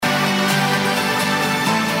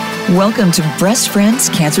Welcome to Breast Friends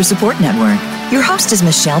Cancer Support Network. Your host is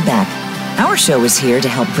Michelle Beck. Our show is here to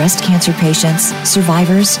help breast cancer patients,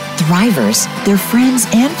 survivors, thrivers, their friends,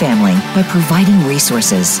 and family by providing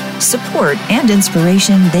resources, support, and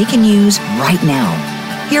inspiration they can use right now.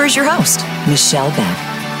 Here is your host, Michelle Beck.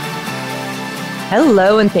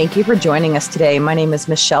 Hello, and thank you for joining us today. My name is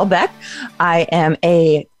Michelle Beck. I am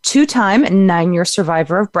a two-time 9-year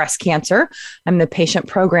survivor of breast cancer. I'm the patient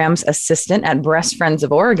programs assistant at Breast Friends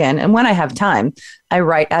of Oregon. And when I have time, I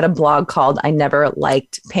write at a blog called I Never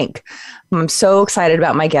Liked Pink. I'm so excited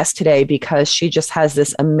about my guest today because she just has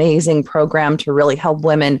this amazing program to really help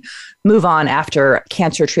women move on after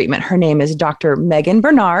cancer treatment. Her name is Dr. Megan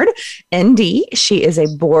Bernard, ND. She is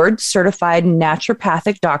a board-certified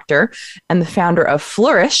naturopathic doctor and the founder of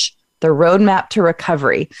Flourish, the Roadmap to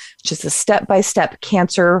Recovery, which is a step-by-step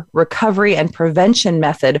cancer recovery and prevention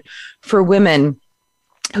method for women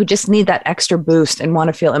who just need that extra boost and want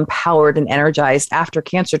to feel empowered and energized after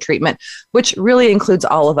cancer treatment, which really includes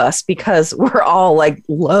all of us because we're all like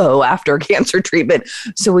low after cancer treatment.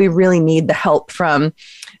 So we really need the help from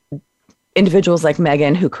individuals like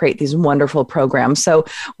Megan who create these wonderful programs. So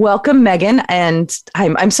welcome, Megan. And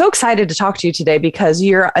I'm so excited to talk to you today because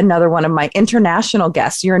you're another one of my international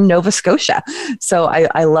guests. You're in Nova Scotia. So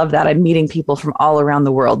I love that. I'm meeting people from all around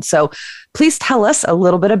the world. So please tell us a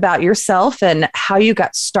little bit about yourself and how you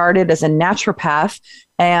got started as a naturopath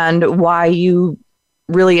and why you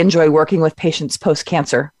really enjoy working with patients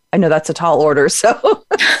post-cancer. I know that's a tall order, so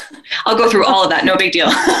I'll go through all of that. No big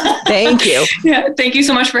deal. Thank you. Yeah, thank you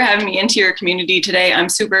so much for having me into your community today. I'm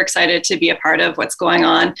super excited to be a part of what's going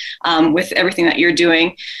on with everything that you're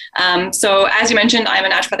doing. So as you mentioned, I'm a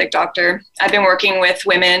naturopathic doctor. I've been working with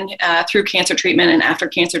women through cancer treatment and after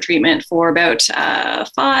cancer treatment for about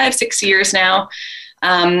 5-6 years now.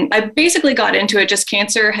 I basically got into it, just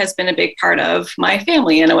cancer has been a big part of my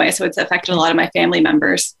family in a way. So it's affected a lot of my family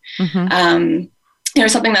members. Mm-hmm.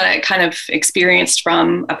 Something that I kind of experienced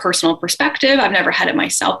from a personal perspective. I've never had it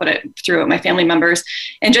myself, but through my family members,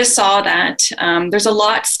 and just saw that there's a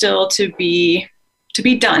lot still to be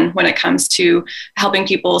done when it comes to helping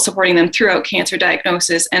people, supporting them throughout cancer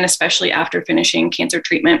diagnosis, and especially after finishing cancer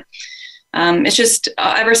treatment. It's just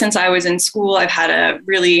ever since I was in school, I've had a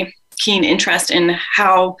really keen interest in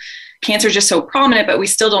how cancer is just so prominent, but we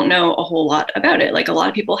still don't know a whole lot about it. Like a lot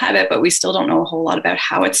of people have it, but we still don't know a whole lot about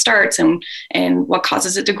how it starts and what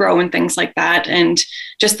causes it to grow and things like that. And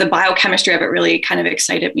just the biochemistry of it really kind of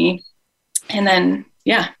excited me. And then,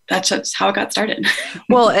 yeah, that's just how it got started.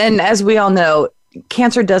 Well, and as we all know,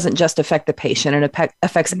 cancer doesn't just affect the patient, it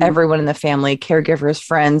affects mm-hmm. everyone in the family, caregivers,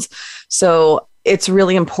 friends. So it's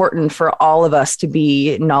really important for all of us to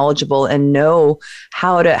be knowledgeable and know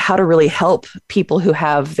how to really help people who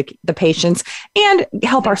have the patients and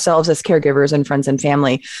help ourselves as caregivers and friends and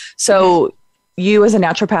family. So you as a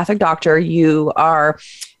naturopathic doctor, you are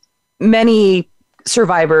many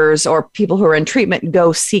survivors or people who are in treatment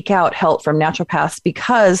go seek out help from naturopaths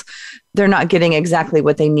because they're not getting exactly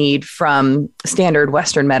what they need from standard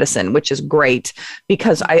Western medicine, which is great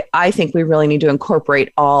because I think we really need to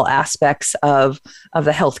incorporate all aspects of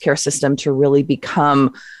the healthcare system to really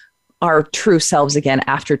become our true selves again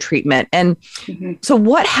after treatment. And mm-hmm. so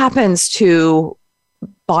what happens to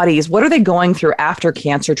bodies? What are they going through after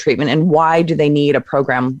cancer treatment and why do they need a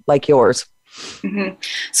program like yours? Mm-hmm.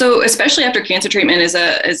 So especially after cancer treatment is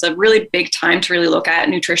a really big time to really look at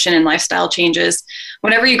nutrition and lifestyle changes.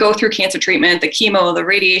 Whenever you go through cancer treatment, the chemo, the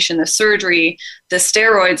radiation, the surgery, the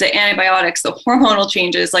steroids, the antibiotics, the hormonal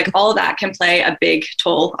changes, like all of that can play a big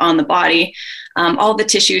toll on the body. All the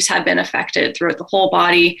tissues have been affected throughout the whole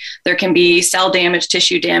body. There can be cell damage,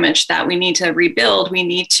 tissue damage that we need to rebuild. We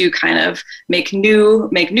need to kind of make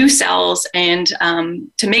new cells and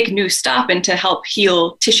to make new stuff and to help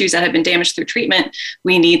heal tissues that have been damaged through treatment,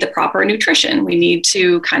 we need the proper nutrition. We need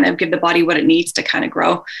to kind of give the body what it needs to kind of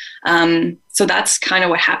grow. So that's kind of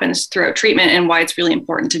what happens throughout treatment and why it's really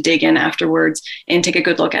important to dig in afterwards and take a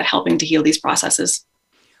good look at helping to heal these processes.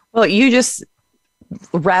 Well, you just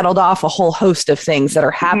rattled off a whole host of things that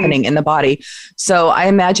are happening in the body. So I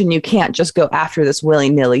imagine you can't just go after this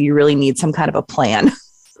willy-nilly. You really need some kind of a plan.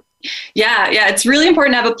 Yeah. It's really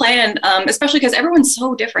important to have a plan, especially because everyone's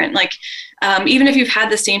so different. Like, even if you've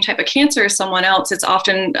had the same type of cancer as someone else, it's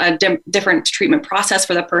often a different treatment process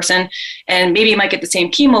for the person. And maybe you might get the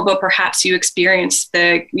same chemo, but perhaps you went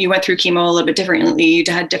through chemo a little bit differently. You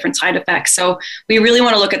had different side effects. So we really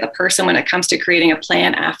want to look at the person when it comes to creating a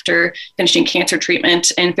plan after finishing cancer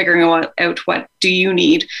treatment and figuring out what do you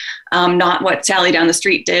need, not what Sally down the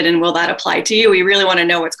street did and will that apply to you. We really want to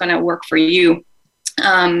know what's going to work for you.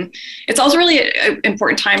 It's also really an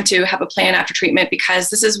important time to have a plan after treatment, because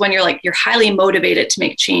this is when you're highly motivated to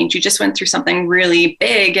make change. You just went through something really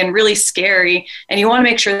big and really scary, and you want to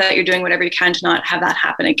make sure that you're doing whatever you can to not have that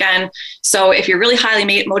happen again. So if you're really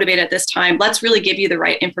highly motivated at this time, let's really give you the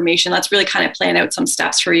right information. Let's really kind of plan out some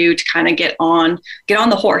steps for you to kind of get on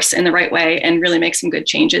the horse in the right way and really make some good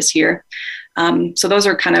changes here. So those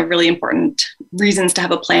are kind of really important reasons to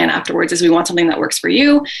have a plan afterwards, is we want something that works for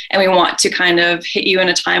you, and we want to kind of hit you in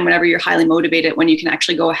a time whenever you're highly motivated, when you can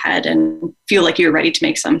actually go ahead and feel like you're ready to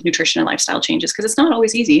make some nutrition and lifestyle changes, because it's not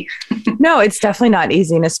always easy. No, it's definitely not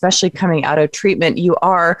easy. And especially coming out of treatment,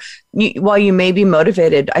 while you may be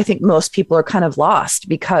motivated, I think most people are kind of lost,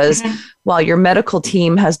 because while your medical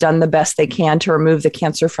team has done the best they can to remove the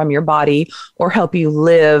cancer from your body or help you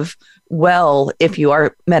live well if you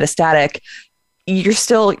are metastatic, you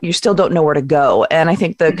still don't know where to go. And I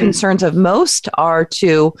think the concerns of most are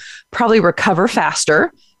to probably recover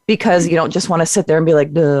faster, because you don't just want to sit there and be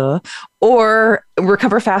like, duh, or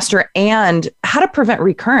recover faster, and how to prevent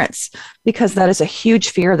recurrence, because that is a huge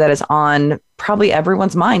fear that is on probably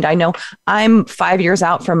everyone's mind. I know I'm 5 years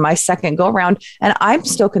out from my second go around, and I'm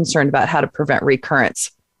still concerned about how to prevent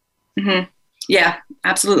recurrence. Yeah,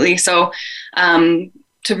 absolutely. So,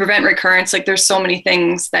 to prevent recurrence, there's so many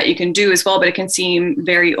things that you can do as well, but it can seem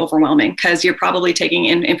very overwhelming, because you're probably taking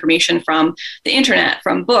in information from the internet,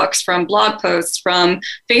 from books, from blog posts, from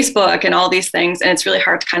Facebook, and all these things. And it's really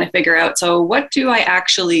hard to kind of figure out, so what do I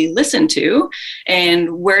actually listen to,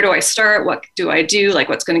 and where do I start? What do I do?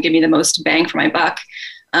 What's going to give me the most bang for my buck?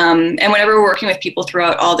 And whenever we're working with people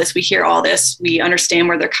throughout all this, we hear all this, we understand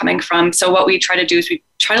where they're coming from. So what we try to do is we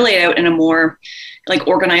try to lay it out in a more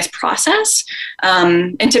organized process.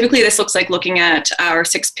 And typically this looks like looking at our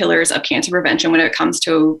 6 pillars of cancer prevention when it comes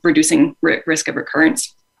to reducing risk of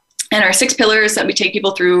recurrence. And our 6 pillars that we take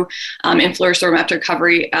people through in Flourish the Roadmap to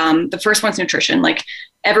Recovery, the first one's nutrition.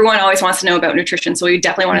 Everyone always wants to know about nutrition. So we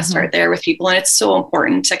definitely want to start there with people. And it's so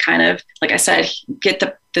important to kind of, like I said, get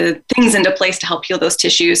the things into place to help heal those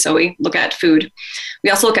tissues. So we look at food. We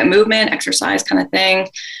also look at movement, exercise kind of thing,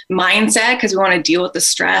 mindset, because we want to deal with the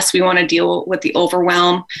stress. We want to deal with the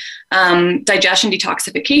overwhelm. Digestion,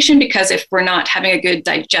 detoxification, because if we're not having a good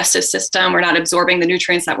digestive system, we're not absorbing the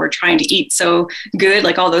nutrients that we're trying to eat so good,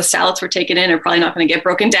 all those salads we're taking in are probably not going to get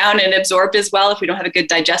broken down and absorbed as well if we don't have a good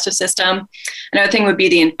digestive system. Another thing would be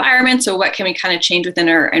the environment. So what can we kind of change within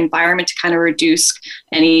our environment to kind of reduce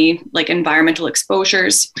any environmental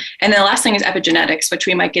exposures? And then the last thing is epigenetics, which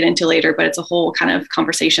we might get into later, but it's a whole kind of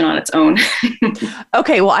conversation on its own.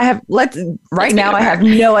 Okay. Well, I have no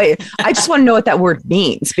idea. I just want to know what that word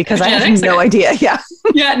means, because I have no idea. Yeah.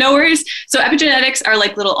 Yeah, no worries. So epigenetics are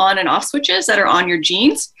little on and off switches that are on your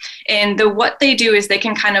genes. And what they do is they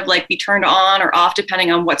can kind of be turned on or off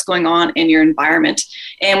depending on what's going on in your environment.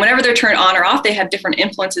 And whenever they're turned on or off, they have different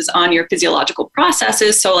influences on your physiological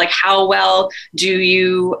processes. So how well do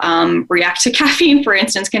you react to caffeine, for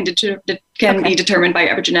instance, can be determined by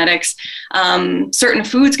epigenetics. Certain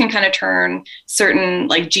foods can kind of turn certain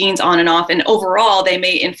genes on and off. And overall, they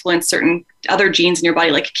may influence certain other genes in your body,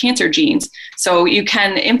 like cancer genes. So you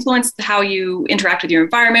can influence how you interact with your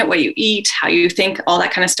environment, what you eat, how you think, all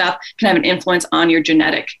that kind of stuff can have an influence on your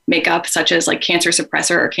genetic makeup, such as cancer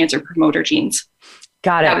suppressor or cancer promoter genes.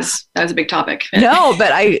 Got it. That was a big topic. No,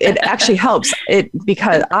 but it actually helps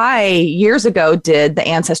because I years ago did the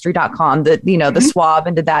ancestry.com, the swab,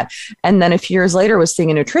 and did that. And then a few years later was seeing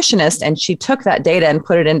a nutritionist, and she took that data and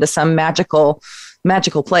put it into some magical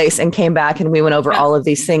place and came back, and we went over all of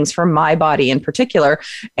these things for my body in particular.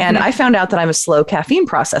 And I found out that I'm a slow caffeine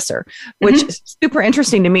processor, which is super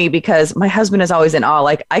interesting to me, because my husband is always in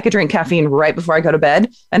awe. I could drink caffeine right before I go to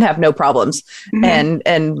bed and have no problems. And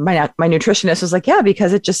my nutritionist was like, yeah,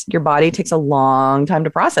 because your body takes a long time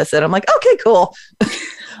to process it. I'm like, okay, cool.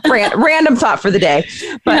 Random thought for the day.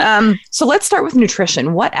 But so let's start with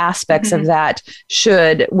nutrition. What aspects of that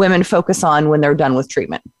should women focus on when they're done with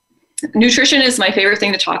treatment? Nutrition is my favorite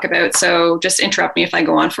thing to talk about. So just interrupt me if I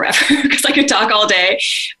go on forever, because I could talk all day.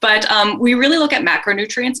 But we really look at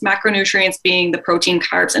macronutrients being the protein,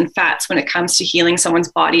 carbs, and fats when it comes to healing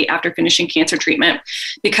someone's body after finishing cancer treatment,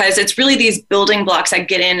 because it's really these building blocks that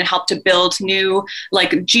get in and help to build new,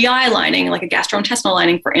 GI lining, a gastrointestinal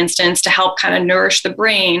lining, for instance, to help kind of nourish the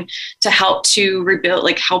brain, to help to rebuild,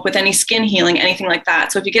 help with any skin healing, anything like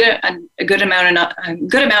that. So if you get a good amount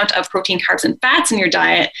of protein, carbs, and fats in your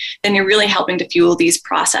diet, then you're really helping to fuel these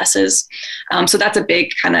processes. So that's a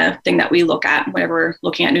big kind of thing that we look at whenever we're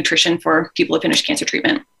looking at nutrition for people who finish cancer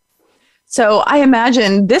treatment. So I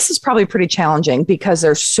imagine this is probably pretty challenging, because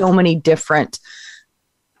there's so many different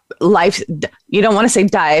life, you don't want to say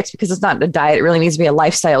diets because it's not a diet. It really needs to be a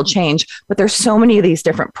lifestyle change, but there's so many of these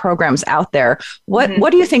different programs out there.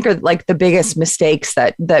 What do you think are like the biggest mistakes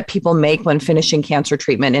that people make when finishing cancer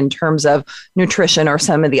treatment in terms of nutrition or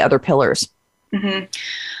some of the other pillars?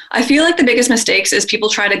 I feel like the biggest mistakes is people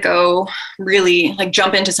try to go really like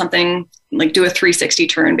jump into something, like do a 360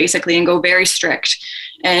 turn basically and go very strict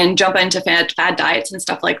and jump into fad diets and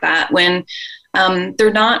stuff like that when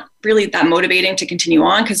they're not really that motivating to continue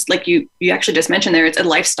on, because like you actually just mentioned there, it's a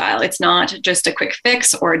lifestyle. It's not just a quick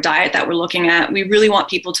fix or a diet that we're looking at. We really want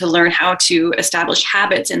people to learn how to establish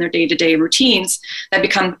habits in their day-to-day routines that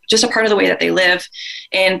become just a part of the way that they live.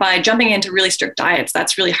 And by jumping into really strict diets,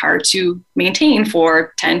 that's really hard to maintain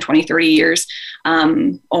for 10, 20, 30 years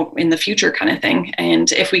in the future kind of thing.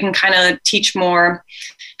 And if we can kind of teach more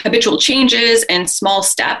habitual changes and small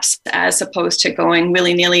steps as opposed to going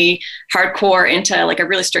willy-nilly hardcore into like a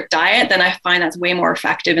really strict diet, then I find that's way more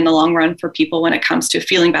effective in the long run for people when it comes to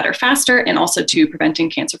feeling better faster and also to preventing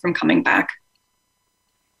cancer from coming back.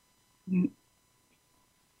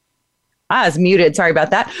 I was muted. Sorry about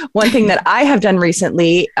that. One thing that I have done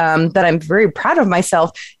recently that I'm very proud of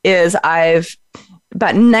myself is I've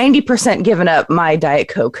about 90% given up my Diet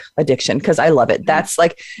Coke addiction because I love it. That's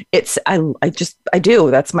like, I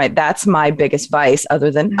do. That's my biggest vice other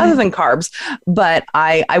than carbs, but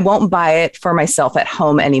I won't buy it for myself at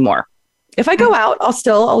home anymore. If I go out, I'll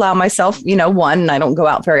still allow myself, one, I don't go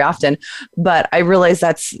out very often, but I realize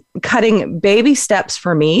that's cutting baby steps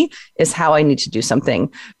for me is how I need to do something,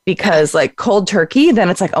 because like cold turkey, then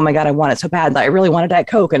it's like, oh my God, I want it so bad. I really want a Diet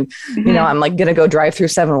Coke. And, I'm like going to go drive through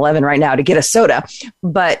 7-Eleven right now to get a soda,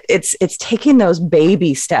 but it's taking those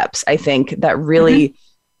baby steps, I think, that really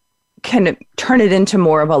can turn it into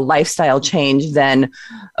more of a lifestyle change than,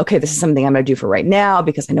 okay, this is something I'm going to do for right now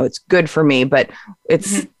because I know it's good for me, but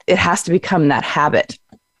it has to become that habit.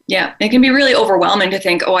 Yeah, it can be really overwhelming to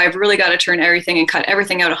think, oh, I've really got to turn everything and cut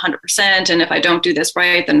everything out 100%. And if I don't do this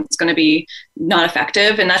right, then it's going to be not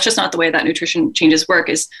effective. And that's just not the way that nutrition changes work,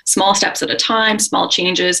 is small steps at a time, small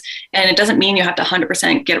changes. And it doesn't mean you have to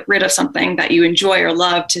 100% get rid of something that you enjoy or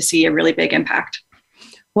love to see a really big impact.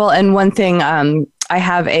 Well, and one thing, I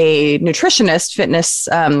have a nutritionist, fitness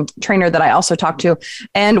trainer that I also talk to.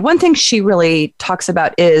 And one thing she really talks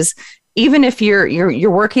about is even if you're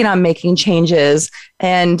working on making changes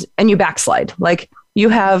and you backslide, like you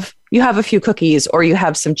have a few cookies or you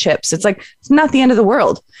have some chips, it's like, it's not the end of the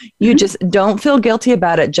world. You just don't feel guilty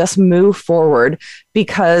about it. Just move forward,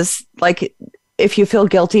 because like, if you feel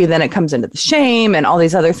guilty, then it comes into the shame and all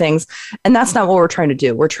these other things. And that's not what we're trying to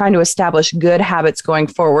do. We're trying to establish good habits going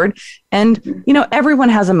forward. And, everyone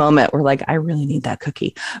has a moment where like, I really need that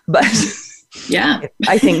cookie. But yeah,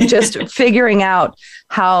 I think just figuring out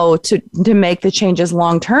how to make the changes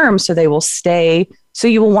long-term so they will stay, so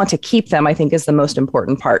you will want to keep them, I think is the most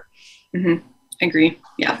important part. I agree.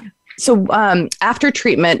 Yeah. So after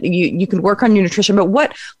treatment, you can work on your nutrition,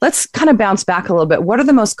 but let's kind of bounce back a little bit. What are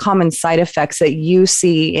the most common side effects that you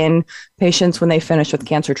see in patients when they finish with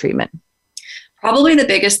cancer treatment? Probably the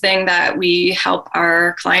biggest thing that we help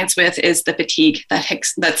our clients with is the fatigue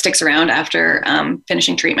that sticks around after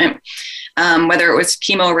finishing treatment. Whether it was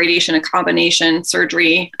chemo, radiation, a combination,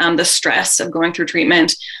 surgery, the stress of going through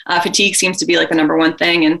treatment, fatigue seems to be like the number one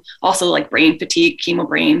thing. And also like brain fatigue, chemo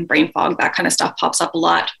brain fog, that kind of stuff pops up a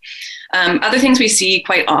lot. Other things we see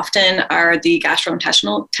quite often are the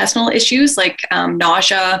gastrointestinal issues like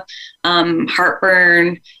nausea,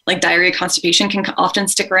 heartburn, like diarrhea, constipation can often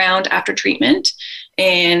stick around after treatment.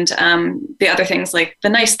 And the other things, like the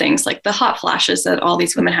nice things, like the hot flashes that all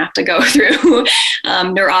these women have to go through,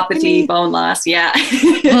 neuropathy, bone loss. Yeah.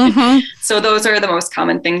 So those are the most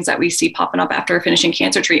common things that we see popping up after finishing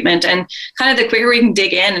cancer treatment. And kind of the quicker we can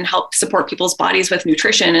dig in and help support people's bodies with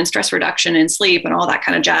nutrition and stress reduction and sleep and all that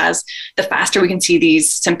kind of jazz, the faster we can see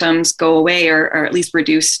these symptoms go away or at least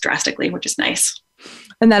reduce drastically, which is nice.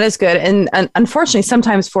 And that is good. And unfortunately,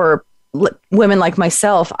 sometimes for women like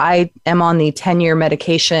myself, I am on the 10-year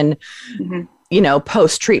medication,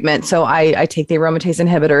 post-treatment. So I take the aromatase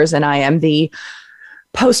inhibitors and I am the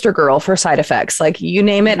poster girl for side effects. Like you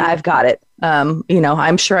name it, I've got it.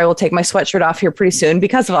 I'm sure I will take my sweatshirt off here pretty soon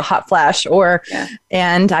because of a hot flash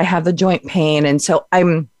and I have the joint pain. And so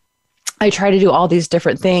I try to do all these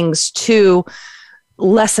different things to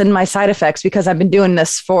lessen my side effects because I've been doing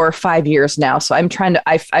this for 5 years now. So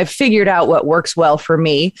I've figured out what works well for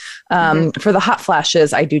me. For the hot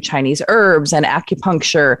flashes, I do Chinese herbs and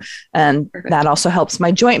acupuncture, and that also helps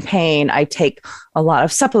my joint pain. I take a lot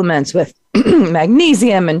of supplements with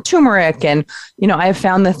magnesium and turmeric. And, I have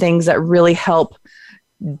found the things that really help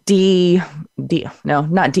not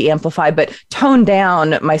de-amplify, but tone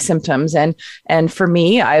down my symptoms. And for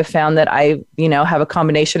me, I've found that I, have a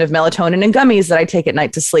combination of melatonin and gummies that I take at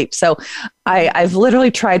night to sleep. So I've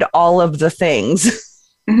literally tried all of the things.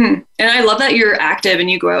 Mm-hmm. And I love that you're active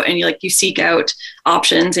and you go out and you seek out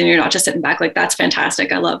options and you're not just sitting back. Like, that's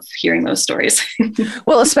fantastic. I love hearing those stories.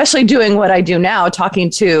 Well, especially doing what I do now,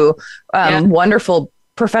 talking to wonderful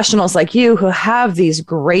professionals like you who have these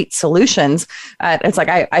great solutions. It's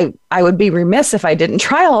like, I would be remiss if I didn't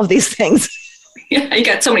try all of these things. Yeah, you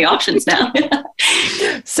got so many options now.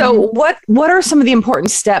 So what are some of the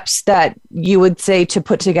important steps that you would say to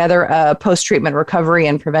put together a post-treatment recovery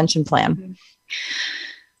and prevention plan?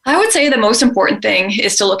 I would say the most important thing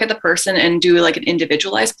is to look at the person and do like an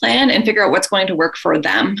individualized plan and figure out what's going to work for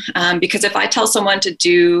them. Because if I tell someone to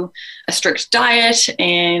do a strict diet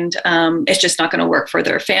and it's just not going to work for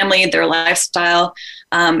their family, their lifestyle,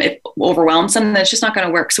 it overwhelms them, then it's just not going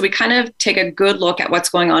to work. So we kind of take a good look at what's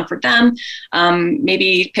going on for them,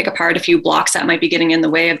 maybe pick apart a few blocks that might be getting in the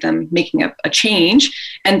way of them making a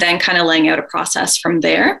change, and then kind of laying out a process from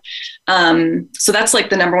there. So that's like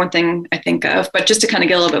the number one thing I think of. But just to kind of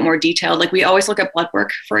get a little bit more detailed, like we always look at blood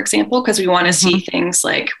work, for example, because we want to see things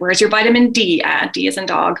like, where's your vitamin D at? D as in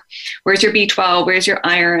dog. Where's your B12? Where's your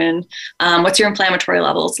iron? What's your inflammatory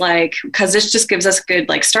levels like? Because this just gives us a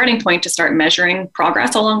good starting point to start measuring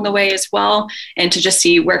progress along the way as well, and to just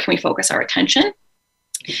see where can we focus our attention.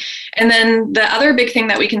 And then the other big thing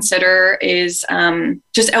that we consider is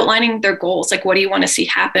just outlining their goals. Like, what do you want to see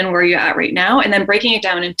happen? Where are you at right now? And then breaking it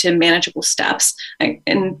down into manageable steps,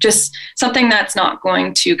 and just something that's not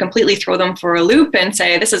going to completely throw them for a loop and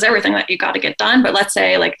say, this is everything that you got to get done. But let's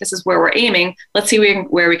say, this is where we're aiming. Let's see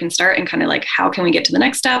where we can start, and kind of how can we get to the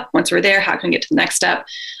next step? Once we're there, how can we get to the next step?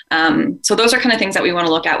 So those are kind of things that we want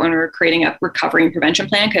to look at when we're creating a recovery and prevention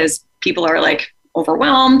plan, because people are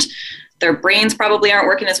overwhelmed. Their brains probably aren't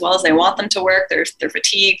working as well as they want them to work. They're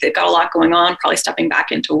fatigued. They've got a lot going on, probably stepping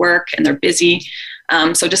back into work, and they're busy.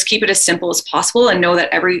 So just keep it as simple as possible, and know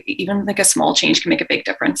that even a small change can make a big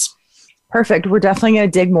difference. Perfect. We're definitely going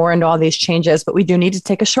to dig more into all these changes, but we do need to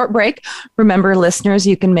take a short break. Remember, listeners,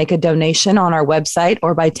 you can make a donation on our website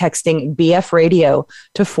or by texting BF Radio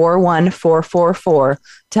to 41444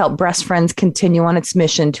 to help Breast Friends continue on its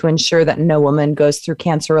mission to ensure that no woman goes through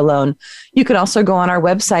cancer alone. You can also go on our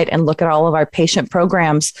website and look at all of our patient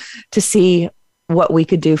programs to see what we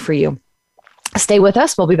could do for you. Stay with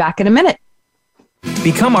us. We'll be back in a minute.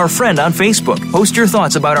 Become our friend on Facebook. Post your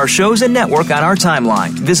thoughts about our shows and network on our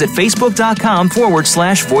timeline. Visit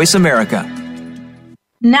facebook.com/Voice America.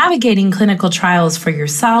 Navigating clinical trials for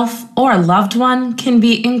yourself or a loved one can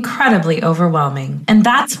be incredibly overwhelming, and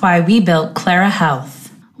that's why we built Clara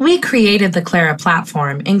Health. We created the Clara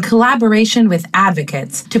platform in collaboration with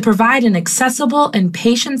advocates to provide an accessible and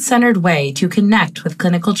patient-centered way to connect with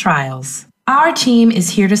clinical trials. Our team is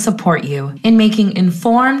here to support you in making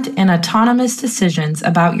informed and autonomous decisions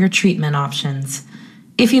about your treatment options.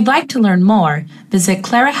 If you'd like to learn more, visit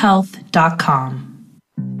clarahealth.com.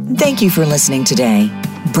 Thank you for listening today.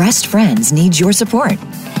 Breast Friends needs your support.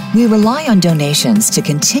 We rely on donations to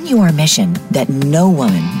continue our mission that no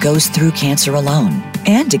woman goes through cancer alone,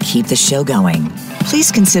 and to keep the show going.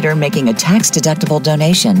 Please consider making a tax-deductible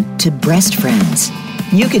donation to Breast Friends.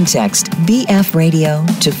 You can text BF Radio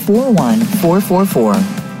to 41444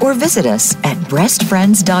 or visit us at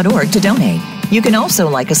breastfriends.org to donate. You can also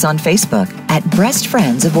like us on Facebook at Breast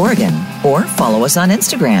Friends of Oregon, or follow us on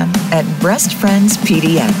Instagram at Breast Friends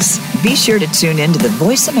PDX. Be sure to tune in to the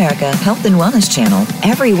Voice America Health and Wellness channel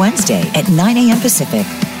every Wednesday at 9 a.m. Pacific,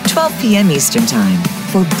 12 p.m. Eastern Time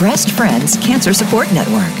for Breast Friends Cancer Support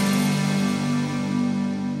Network.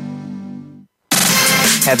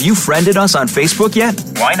 Have you friended us on Facebook yet?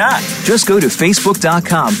 Why not? Just go to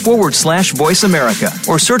facebook.com/Voice America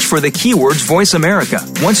or search for the keywords Voice America.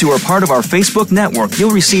 Once you are part of our Facebook network,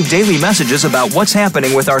 you'll receive daily messages about what's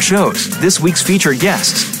happening with our shows, this week's featured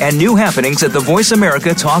guests, and new happenings at the Voice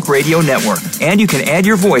America Talk Radio Network. And you can add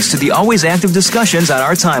your voice to the always active discussions on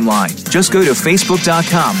our timeline. Just go to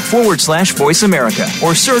facebook.com/Voice America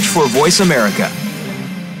or search for Voice America.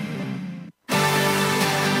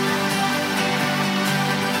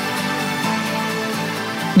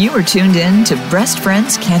 You are tuned in to Breast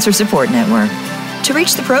Friends Cancer Support Network. To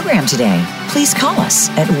reach the program today, please call us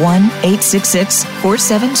at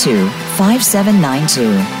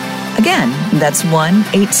 1-866-472-5792. Again, that's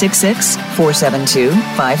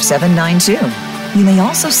 1-866-472-5792. You may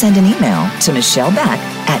also send an email to Michelle Beck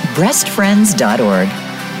at breastfriends.org.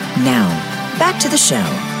 Now, back to the show.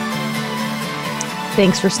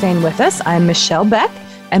 Thanks for staying with us. I'm Michelle Beck,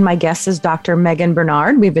 And my guest is Dr. Megan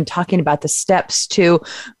Bernard. We've been talking about the steps to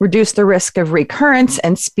reduce the risk of recurrence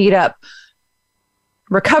and speed up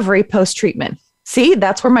recovery post-treatment. See,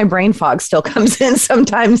 that's where my brain fog still comes in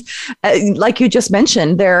sometimes. Like you just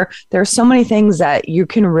mentioned, there are so many things that you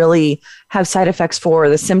can really have side effects for,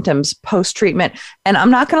 the symptoms post-treatment. And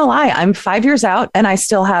I'm not going to lie, I'm 5 years out and I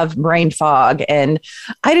still have brain fog. And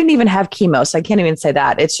I didn't even have chemo, so I can't even say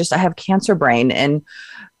that. It's just I have cancer brain. And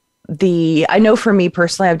I know for me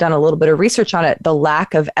personally, I've done a little bit of research on it, the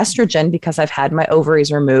lack of estrogen, because I've had my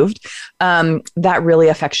ovaries removed, that really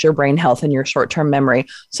affects your brain health and your short-term memory.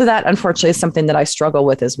 So that unfortunately is something that I struggle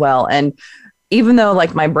with as well. And even though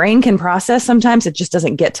like my brain can process, sometimes it just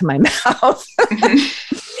doesn't get to my mouth.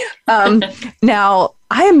 Now,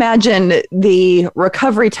 I imagine the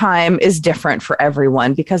recovery time is different for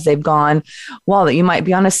everyone because they've gone, while you might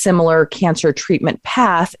be on a similar cancer treatment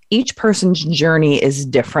path, each person's journey is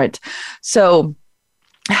different. So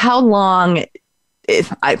how long,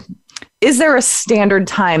 is there a standard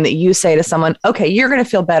time that you say to someone, okay, you're going to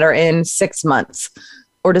feel better in 6 months?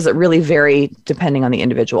 Or does it really vary depending on the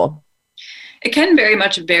individual? It can very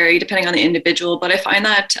much vary depending on the individual, but I find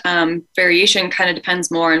that variation kind of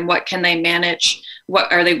depends more on what can they manage,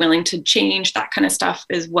 what are they willing to change, that kind of stuff,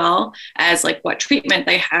 as well as like what treatment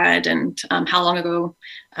they had and how long ago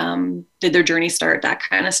did their journey start, that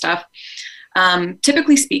kind of stuff.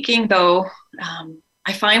 Typically speaking, though,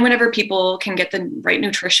 I find whenever people can get the right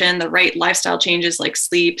nutrition, the right lifestyle changes like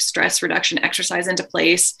sleep, stress reduction, exercise into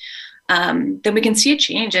place, then we can see a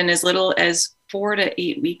change in as little as 4 to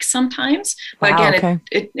 8 weeks sometimes. But wow, again,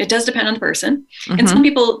 okay. it does depend on the person. Mm-hmm. And some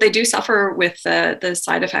people, they do suffer with the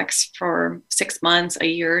side effects for 6 months, a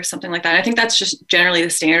year, something like that. I think that's just generally the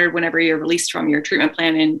standard whenever you're released from your treatment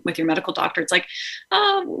plan and with your medical doctor. It's like,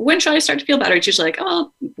 when should I start to feel better? It's usually like,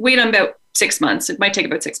 wait on about 6 months. It might take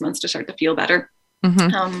about 6 months to start to feel better.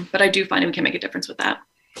 Mm-hmm. But I do find we can make a difference with that.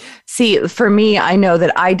 See, for me, I know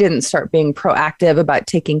that I didn't start being proactive about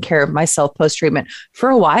taking care of myself post-treatment for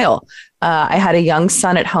a while. I had a young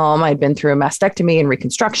son at home. I'd been through a mastectomy and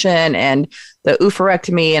reconstruction and the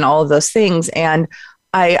oophorectomy and all of those things. And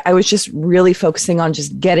I was just really focusing on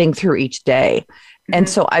just getting through each day. Mm-hmm. And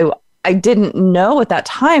so I didn't know at that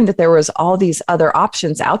time that there was all these other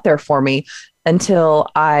options out there for me until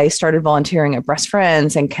I started volunteering at Breast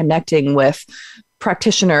Friends and connecting with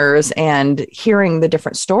practitioners and hearing the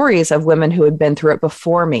different stories of women who had been through it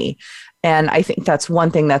before me. And I think that's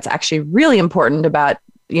one thing that's actually really important about,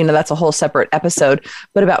 that's a whole separate episode,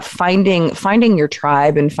 but about finding your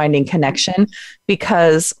tribe and finding connection,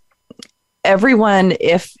 because everyone,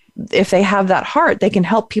 if they have that heart, they can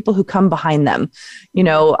help people who come behind them.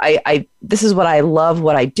 This is what I love,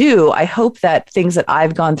 what I do. I hope that things that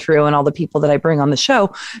I've gone through and all the people that I bring on the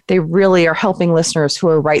show, they really are helping listeners who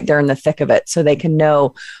are right there in the thick of it, so they can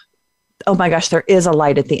know, oh my gosh, there is a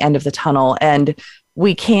light at the end of the tunnel, and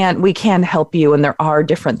we can help you, and there are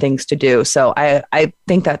different things to do. So I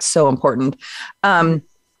think that's so important.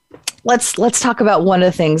 Let's talk about one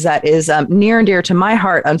of the things that is near and dear to my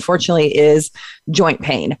heart, unfortunately, is joint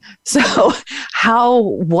pain. So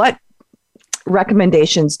what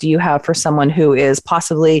recommendations do you have for someone who is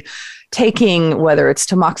possibly taking, whether it's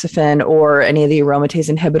tamoxifen or any of the aromatase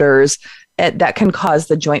inhibitors that can cause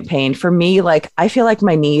the joint pain? For me, I feel like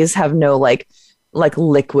my knees have no like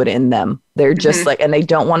liquid in them. They're just mm-hmm. and they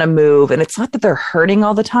don't want to move. And it's not that they're hurting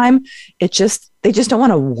all the time. They just don't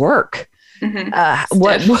want to work.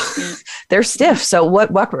 Mm-hmm. They're stiff. So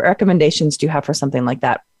what recommendations do you have for something like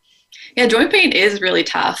that? Yeah, joint pain is really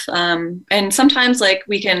tough. And sometimes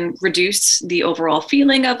we can reduce the overall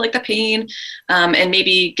feeling of the pain and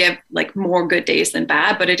maybe give more good days than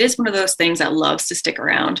bad, but it is one of those things that loves to stick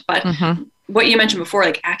around. But mm-hmm. what you mentioned before,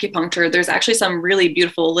 acupuncture, there's actually some really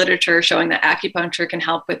beautiful literature showing that acupuncture can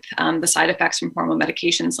help with the side effects from hormone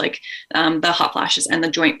medications like the hot flashes and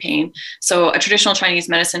the joint pain. So a traditional Chinese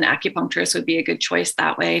medicine acupuncturist would be a good choice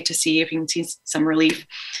that way to see if you can see some relief.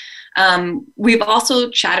 We've also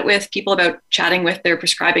chatted with people about chatting with their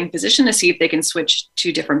prescribing physician to see if they can switch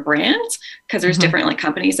to different brands, because there's mm-hmm. different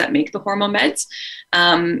companies that make the hormone meds,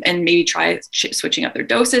 and maybe try switching up their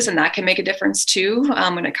doses, and that can make a difference too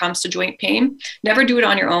when it comes to joint pain. Never do it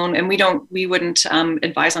on your own, and we wouldn't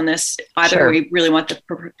advise on this either. Sure. We really want the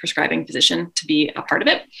prescribing physician to be a part of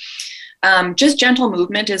it. Just gentle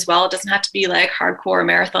movement as well. It doesn't have to be hardcore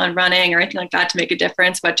marathon running or anything like that to make a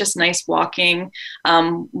difference, but just nice walking.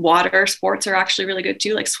 Water sports are actually really good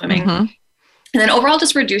too, like swimming. Mm-hmm. And then overall,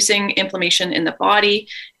 just reducing inflammation in the body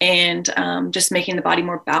and just making the body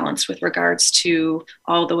more balanced with regards to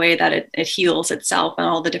all the way that it heals itself and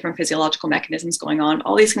all the different physiological mechanisms going on.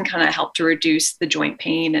 All these can kind of help to reduce the joint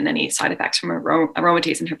pain and any side effects from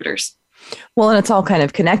aromatase inhibitors. Well, and it's all kind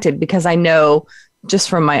of connected, because I know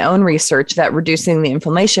just from my own research that reducing the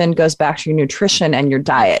inflammation goes back to your nutrition and your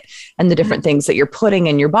diet and the different things that you're putting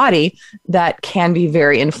in your body that can be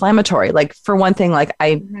very inflammatory. Like, for one thing, like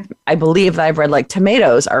I believe that I've read like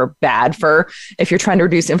tomatoes are bad for if you're trying to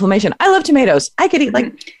reduce inflammation. I love tomatoes. I could eat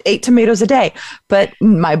like 8 tomatoes a day, but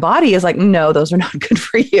my body is like, no, those are not good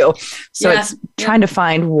for you. So it's trying to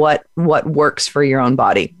find what works for your own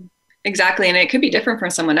body. Exactly. And it could be different from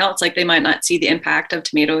someone else. Like, they might not see the impact of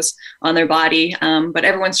tomatoes on their body, but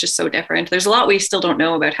everyone's just so different. There's a lot we still don't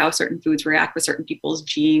know about how certain foods react with certain people's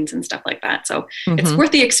genes and stuff like that. So it's worth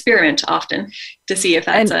the experiment often to see if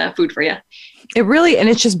that's a food for you. It really, and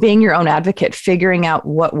it's just being your own advocate, figuring out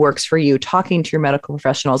what works for you, talking to your medical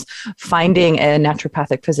professionals, finding a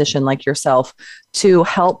naturopathic physician like yourself to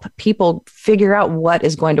help people figure out what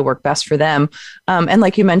is going to work best for them. And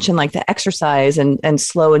like you mentioned, like the exercise and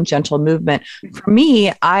slow and gentle movement. For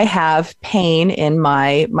me, I have pain in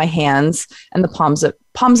my hands and the palms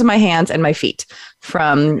of my hands and my feet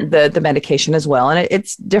from the medication as well. And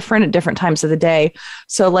it's different at different times of the day.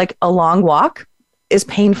 So like a long walk is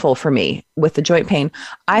painful for me with the joint pain.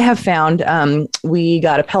 I have found, we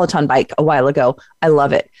got a Peloton bike a while ago. I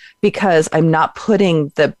love it because I'm not putting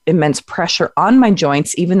the immense pressure on my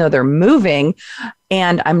joints, even though they're moving,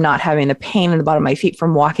 and I'm not having the pain in the bottom of my feet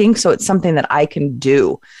from walking. So it's something that I can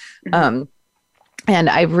do. And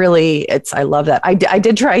I love that. I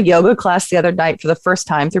did try a yoga class the other night for the first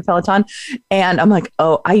time through Peloton. And I'm like,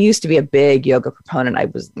 oh, I used to be a big yoga proponent. I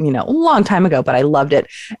was, a long time ago, but I loved it.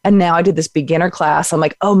 And now I did this beginner class. I'm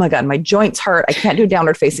like, oh my God, my joints hurt. I can't do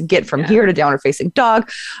downward facing get from here to downward facing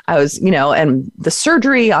dog. I was, and the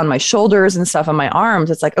surgery on my shoulders and stuff on my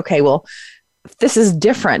arms. It's like, okay, well, this is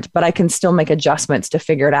different, but I can still make adjustments to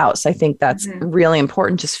figure it out. So I think that's really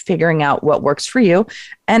important, just figuring out what works for you.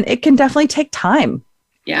 And it can definitely take time.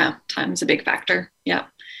 Yeah, time is a big factor. Yeah.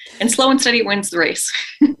 And slow and steady wins the race.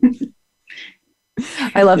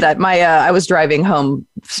 I love that. I was driving home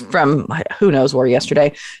from who knows where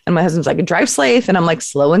yesterday, and my husband's like, drive safe. And I'm like,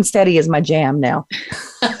 slow and steady is my jam now.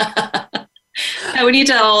 Yeah, we need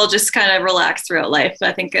to all just kind of relax throughout life.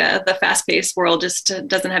 I think the fast-paced world just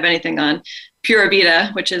doesn't have anything on Pura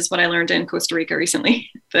Vida, which is what I learned in Costa Rica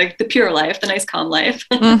recently. The pure life, the nice calm life.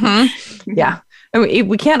 Yeah. I mean,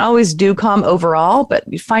 we can't always do calm overall, but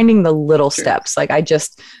finding the little steps. Like I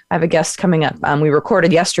have a guest coming up. We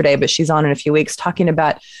recorded yesterday, but she's on in a few weeks talking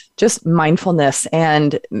about just mindfulness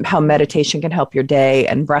and how meditation can help your day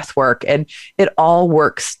and breath work. And it all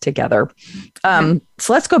works together. So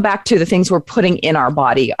let's go back to the things we're putting in our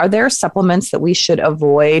body. Are there supplements that we should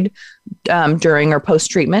avoid during or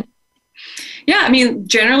post-treatment? Yeah, I mean,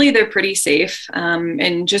 generally they're pretty safe,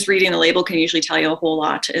 and just reading the label can usually tell you a whole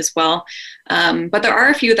lot as well. But there are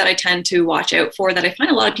a few that I tend to watch out for that I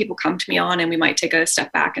find a lot of people come to me on, and we might take a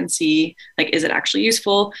step back and see, like, is it actually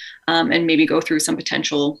useful, and maybe go through some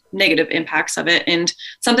potential negative impacts of it. And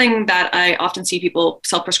something that I often see people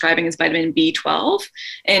self-prescribing is vitamin B12,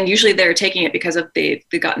 and usually they're taking it because they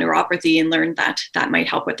got neuropathy and learned that might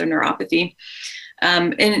help with their neuropathy.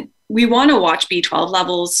 And we want to watch B12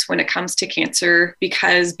 levels when it comes to cancer,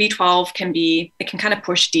 because B12 can kind of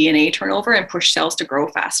push DNA turnover and push cells to grow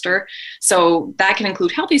faster. So that can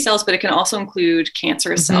include healthy cells, but it can also include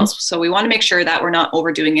cancerous cells. So we want to make sure that we're not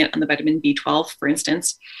overdoing it on the vitamin B12, for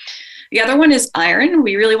instance. The other one is iron.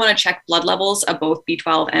 We really want to check blood levels of both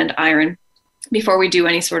B12 and iron before we do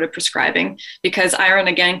any sort of prescribing, because iron,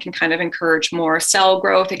 again, can kind of encourage more cell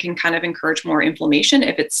growth. It can kind of encourage more inflammation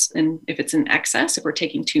if it's in excess, if we're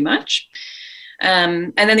taking too much.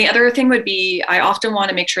 And then the other thing would be, I often want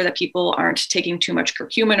to make sure that people aren't taking too much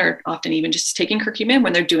curcumin, or often even just taking curcumin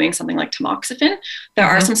when they're doing something like tamoxifen. There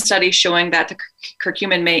are some studies showing that the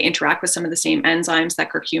curcumin may interact with some of the same enzymes that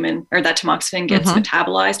tamoxifen gets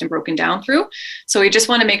metabolized and broken down through. So we just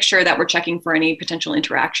want to make sure that we're checking for any potential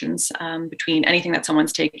interactions between anything that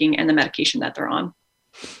someone's taking and the medication that they're on.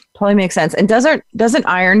 Totally makes sense. And doesn't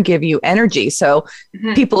iron give you energy? So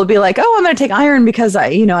people would be like, oh, I'm going to take iron because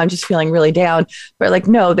I'm just feeling really down. But like,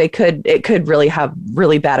 no, it could really have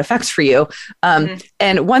really bad effects for you.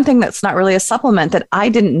 And one thing that's not really a supplement that I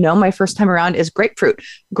didn't know my first time around is grapefruit.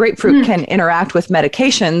 Grapefruit can interact with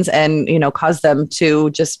medications and, cause them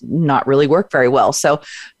to just not really work very well. So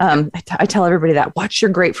I tell everybody that watch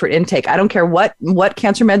your grapefruit intake. I don't care what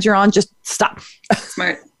cancer meds you're on, just stop.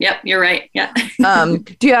 Smart. Yep, you're right. Yeah.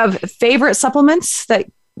 Do you have favorite supplements that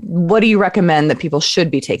what do you recommend that people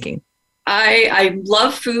should be taking? I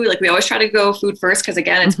love food. Like we always try to go food first because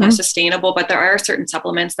again, it's more sustainable, but there are certain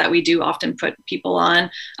supplements that we do often put people on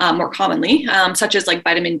more commonly, such as like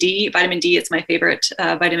vitamin D. Vitamin D is my favorite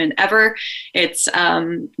vitamin ever. It's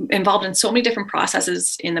involved in so many different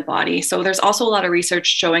processes in the body. So there's also a lot of research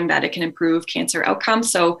showing that it can improve cancer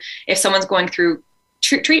outcomes. So if someone's going through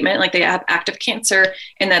treatment, like they have active cancer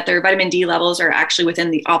and that their vitamin D levels are actually within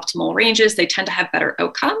the optimal ranges, they tend to have better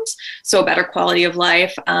outcomes. So better quality of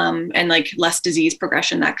life and like less disease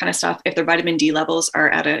progression, that kind of stuff, if their vitamin D levels are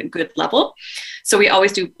at a good level. So we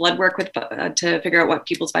always do blood work with to figure out what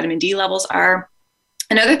people's vitamin D levels are.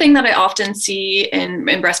 Another thing that I often see in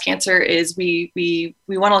breast cancer is we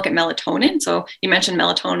want to look at melatonin. So you mentioned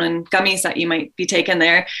melatonin gummies that you might be taking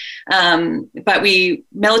there. But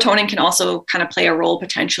melatonin can also kind of play a role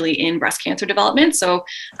potentially in breast cancer development. So,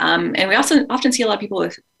 and we also often see a lot of people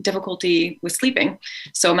with difficulty with sleeping.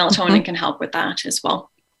 So melatonin can help with that as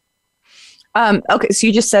well. Okay. So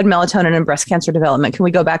you just said melatonin and breast cancer development. Can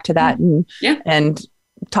we go back to that and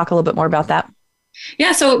talk a little bit more about that?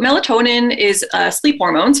 Yeah, so melatonin is a sleep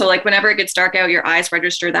hormone. So like whenever it gets dark out, your eyes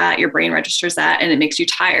register that, your brain registers that, and it makes you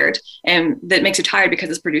tired. And that makes you tired because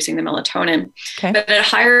it's producing the melatonin. Okay. But at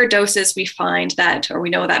higher doses, we find that, or we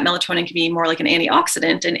know that melatonin can be more like an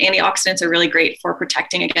antioxidant. And antioxidants are really great for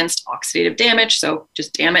protecting against oxidative damage. So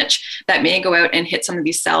just damage that may go out and hit some of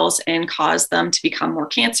these cells and cause them to become more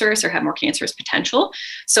cancerous or have more cancerous potential.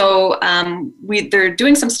 So they're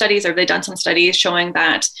doing some studies, or they've done some studies showing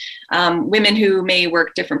that women who may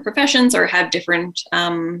work different professions or have different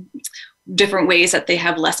ways that they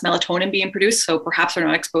have less melatonin being produced, so perhaps they're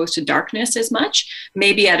not exposed to darkness as much,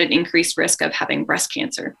 may be at an increased risk of having breast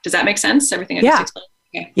cancer. Does that make sense? Everything I just explained?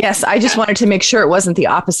 Okay. Yes, I just wanted to make sure it wasn't the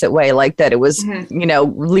opposite way, like that it was,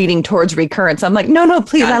 leading towards recurrence. I'm like, no,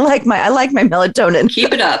 please, I like my melatonin.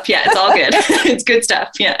 Keep it up. Yeah, it's all good. It's good stuff.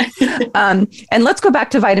 Yeah. And let's go back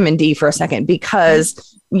to vitamin D for a second,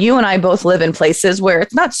 because you and I both live in places where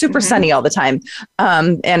it's not super sunny all the time.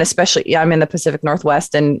 And especially I'm in the Pacific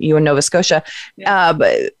Northwest and you in Nova Scotia,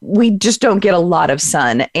 but we just don't get a lot of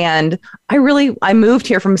sun. And I moved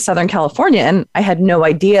here from Southern California and I had no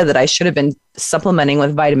idea that I should have been supplementing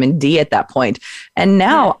with vitamin D at that point. And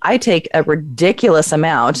now I take a ridiculous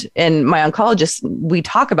amount, and my oncologist, we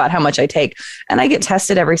talk about how much I take, and I get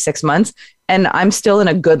tested every 6 months and I'm still in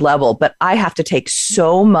a good level, but I have to take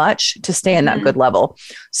so much to stay in that good level.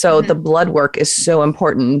 So the blood work is so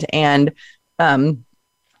important. And,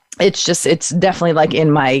 it's definitely like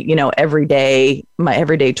in my, everyday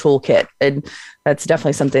toolkit. And that's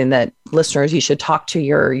definitely something that listeners, you should talk to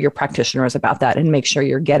your practitioners about that and make sure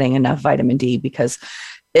you're getting enough vitamin D, because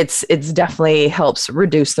it's definitely helps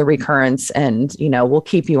reduce the recurrence and, will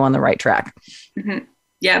keep you on the right track. Mm-hmm.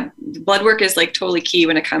 Yeah. Blood work is like totally key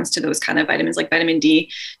when it comes to those kind of vitamins like vitamin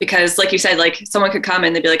D, because like you said, like someone could come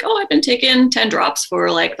and they'd be like, oh, I've been taking 10 drops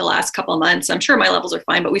for like the last couple of months. I'm sure my levels are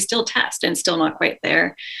fine, but we still test and still not quite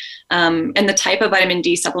there. And the type of vitamin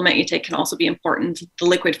D supplement you take can also be important. The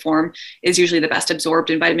liquid form is usually the best absorbed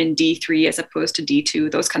in vitamin D3 as opposed to D2.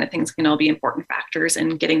 Those kind of things can all be important factors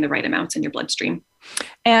in getting the right amounts in your bloodstream.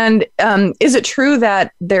 And is it true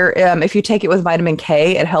that if you take it with vitamin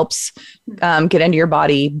K, it helps get into your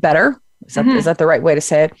body better? Is that the right way to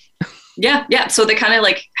say it? Yeah. So they kind of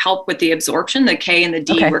like help with the absorption. The K and the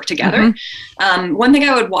D work together. One thing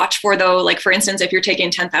I would watch for though, like for instance, if you're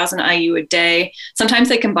taking 10,000 IU a day, sometimes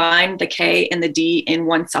they combine the K and the D in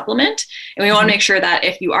one supplement. And we want to make sure that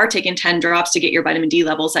if you are taking 10 drops to get your vitamin D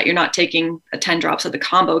levels, that you're not taking 10 drops of the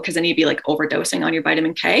combo, because then you'd be like overdosing on your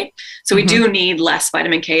vitamin K. So we do need less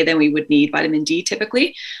vitamin K than we would need vitamin D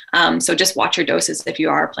typically. So just watch your doses if you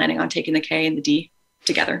are planning on taking the K and the D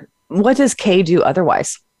together. What does K do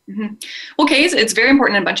otherwise? Well, K it's very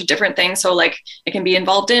important in a bunch of different things. So like it can be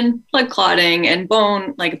involved in blood clotting and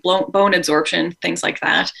bone absorption, things like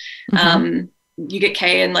that. You get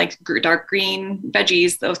K in like dark green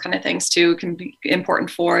veggies, those kind of things too, can be important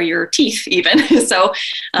for your teeth even. So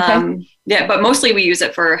but mostly we use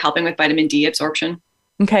it for helping with vitamin D absorption.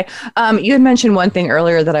 Okay. You had mentioned one thing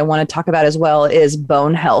earlier that I want to talk about as well is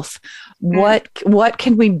bone health. What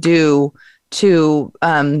can we do to,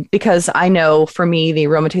 because I know for me, the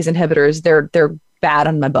aromatase inhibitors, they're bad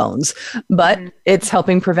on my bones, but it's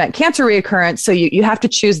helping prevent cancer reoccurrence. So you have to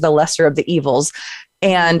choose the lesser of the evils.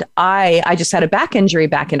 And I just had a back injury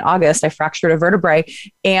back in August. I fractured a vertebrae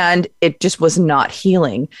and it just was not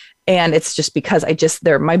healing. and it's just because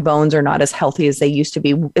my bones are not as healthy as they used to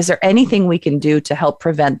be. Is there anything we can do to help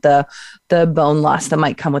prevent the bone loss that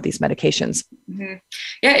might come with these medications? Mm-hmm.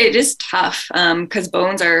 Yeah, it is tough because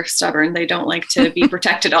bones are stubborn. They don't like to be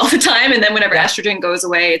protected all the time. And then whenever estrogen goes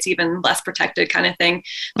away, it's even less protected kind of thing.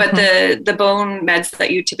 But the bone meds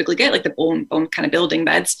that you typically get, like the bone kind of building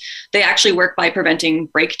meds, they actually work by preventing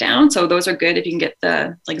breakdown. So those are good if you can get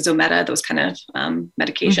the like Zometa, those kind of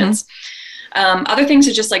medications. Other things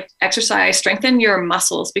are just like exercise, strengthen your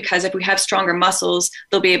muscles, because if we have stronger muscles,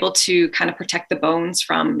 they'll be able to kind of protect the bones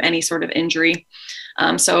from any sort of injury.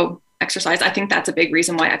 So exercise, I think that's a big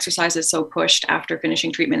reason why exercise is so pushed after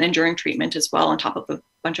finishing treatment and during treatment as well, on top of a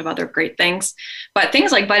bunch of other great things. But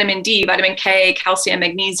things like vitamin D, vitamin K, calcium,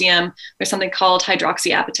 magnesium, there's something called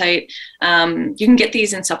hydroxyapatite. You can get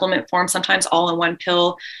these in supplement form, sometimes all in one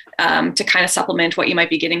pill, to kind of supplement what you might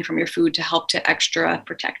be getting from your food to help to extra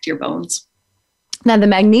protect your bones. Now, the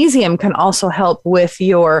magnesium can also help with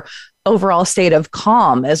your overall state of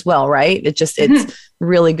calm as well, right? It's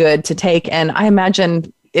really good to take. And I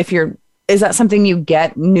imagine is that something you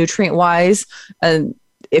get nutrient wise? And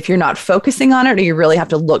if you're not focusing on it, or you really have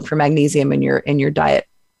to look for magnesium in your diet?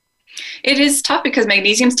 It is tough because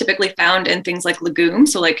magnesium is typically found in things like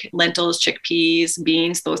legumes, so like lentils, chickpeas,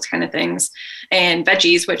 beans, those kind of things, and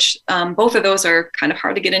veggies, which both of those are kind of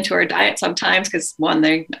hard to get into our diet sometimes because, one,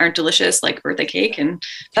 they aren't delicious, like birthday cake and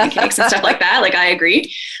pancakes and stuff like that. Like, I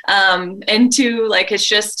agree. And two, like, it's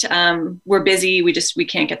just we're busy. We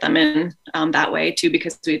can't get them in that way too,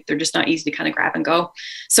 because they're just not easy to kind of grab and go.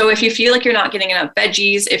 So if you feel like you're not getting enough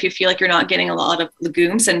veggies, if you feel like you're not getting a lot of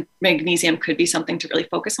legumes, then magnesium could be something to really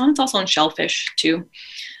focus on. It's also in shellfish too.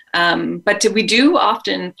 But we do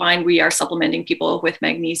often find we are supplementing people with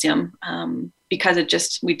magnesium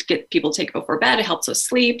because we get people to take it before bed. It helps us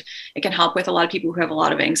sleep. It can help with a lot of people who have a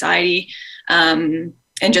lot of anxiety, and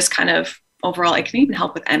just kind of overall, it can even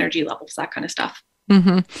help with energy levels, that kind of stuff.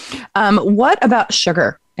 Mm-hmm. What about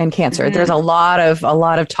sugar and cancer? Mm-hmm. There's a lot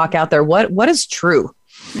of talk out there. What is true?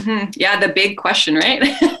 Mm-hmm. Yeah, the big question, right?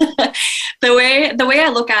 The way I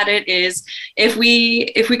look at it is, if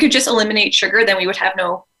we could just eliminate sugar, then we would have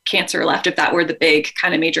no cancer left, if that were the big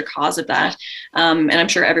kind of major cause of that. And I'm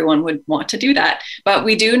sure everyone would want to do that. But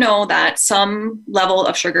we do know that some level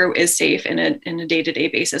of sugar is safe in a day-to-day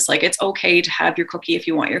basis. Like, it's okay to have your cookie if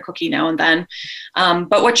you want your cookie now and then.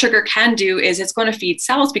 But what sugar can do is it's going to feed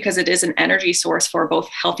cells, because it is an energy source for both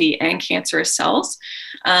healthy and cancerous cells.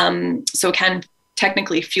 So it can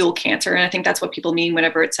technically fuel cancer. And I think that's what people mean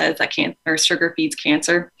whenever it says that sugar feeds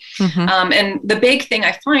cancer. Mm-hmm. And the big thing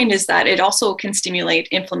I find is that it also can stimulate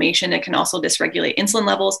inflammation. It can also dysregulate insulin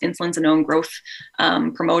levels. Insulin's a known growth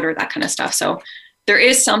promoter, that kind of stuff. So there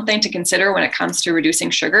is something to consider when it comes to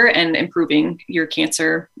reducing sugar and improving your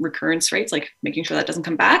cancer recurrence rates, like making sure that doesn't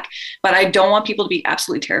come back. But I don't want people to be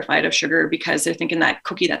absolutely terrified of sugar because they're thinking that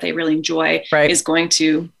cookie that they really enjoy is going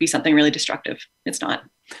to be something really destructive. It's not.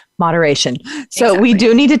 Moderation. So we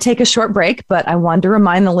do need to take a short break, but I wanted to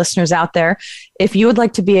remind the listeners out there, if you would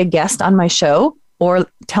like to be a guest on my show or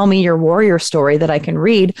tell me your warrior story that I can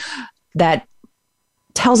read that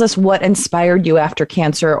tells us what inspired you after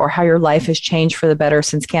cancer or how your life has changed for the better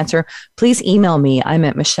since cancer, please email me. I'm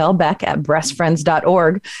at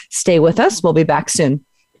michellebeck@breastfriends.org. Stay with us. We'll be back soon.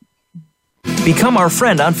 Become our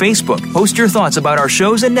friend on Facebook. Post your thoughts about our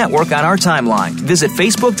shows and network on our timeline. Visit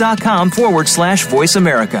facebook.com/Voice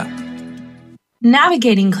America.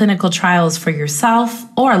 Navigating clinical trials for yourself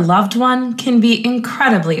or a loved one can be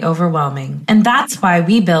incredibly overwhelming, and that's why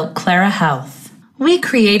we built Clara Health. We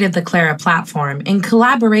created the Clara platform in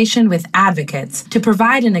collaboration with advocates to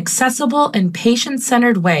provide an accessible and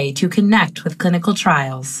patient-centered way to connect with clinical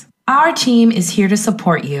trials. Our team is here to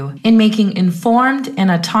support you in making informed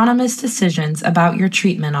and autonomous decisions about your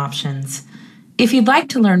treatment options. If you'd like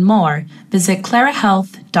to learn more, visit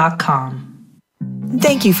clarahealth.com.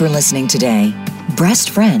 Thank you for listening today.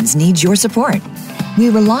 Breast Friends needs your support. We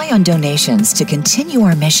rely on donations to continue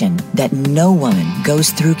our mission that no woman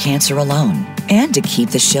goes through cancer alone and to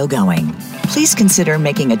keep the show going. Please consider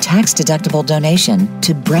making a tax-deductible donation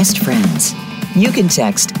to Breast Friends. You can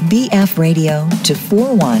text BF Radio to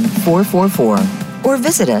 41444 or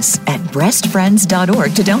visit us at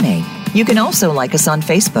breastfriends.org to donate. You can also like us on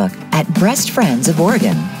Facebook at Breast Friends of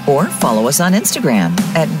Oregon or follow us on Instagram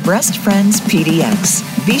at Breast Friends PDX.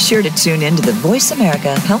 Be sure to tune in to the Voice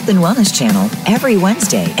America Health and Wellness channel every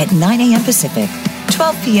Wednesday at 9 a.m. Pacific,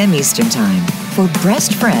 12 p.m. Eastern Time for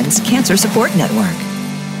Breast Friends Cancer Support Network.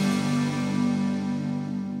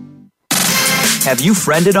 Have you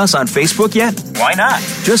friended us on Facebook yet? Why not?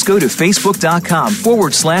 Just go to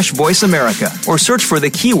facebook.com/Voice America or search for the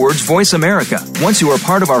keywords Voice America. Once you are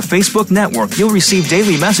part of our Facebook network, you'll receive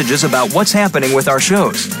daily messages about what's happening with our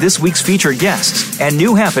shows, this week's featured guests, and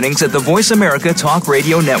new happenings at the Voice America Talk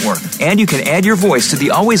Radio Network. And you can add your voice to the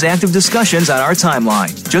always active discussions on our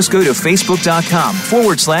timeline. Just go to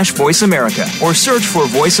facebook.com/Voice America or search for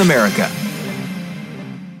Voice America.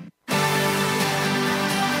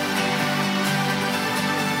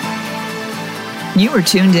 You are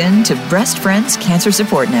tuned in to Breast Friends Cancer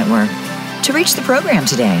Support Network. To reach the program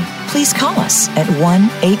today, please call us at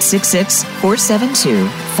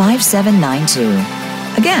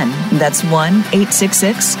 1-866-472-5792. Again, that's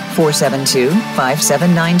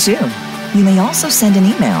 1-866-472-5792. You may also send an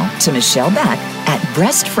email to Michelle Beck at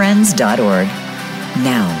breastfriends.org.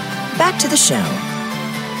 Now, back to the show.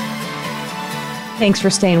 Thanks for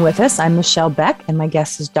staying with us. I'm Michelle Beck, and my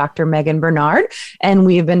guest is Dr. Megan Bernard. And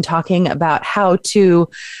we've been talking about how to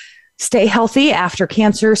stay healthy after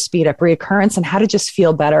cancer, speed up reoccurrence, and how to just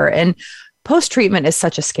feel better. And post-treatment is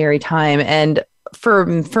such a scary time. And for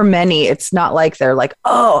many, it's not like they're like,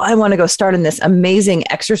 oh, I want to go start in this amazing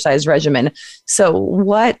exercise regimen. So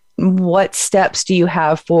what steps do you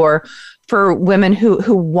have for women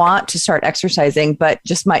who want to start exercising, but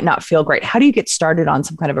just might not feel great? How do you get started on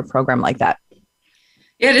some kind of a program like that?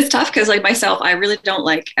 Yeah, it is tough because like myself, I really don't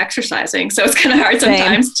like exercising. So it's kind of hard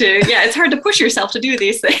sometimes it's hard to push yourself to do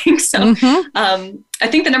these things. So I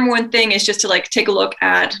think the number one thing is just to like take a look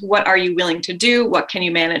at what are you willing to do? What can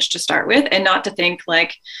you manage to start with? And not to think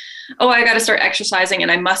like, oh, I got to start exercising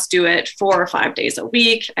and I must do it 4 or 5 days a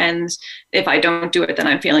week. And if I don't do it, then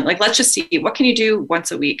I'm feeling like, let's just see, what can you do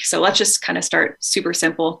once a week? So let's just kind of start super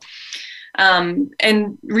simple.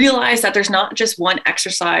 And realize that there's not just one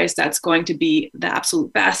exercise that's going to be the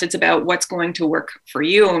absolute best. It's about what's going to work for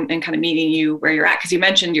you and kind of meeting you where you're at. Because you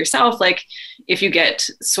mentioned yourself, like if you get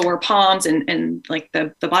sore palms and like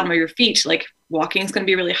the bottom of your feet, like walking is going to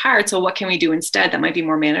be really hard. So what can we do instead that might be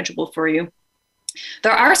more manageable for you?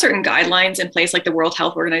 There are certain guidelines in place, like the World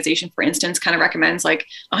Health Organization, for instance, kind of recommends like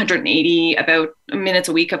 180 about minutes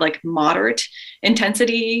a week of like moderate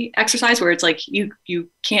intensity exercise, where it's like you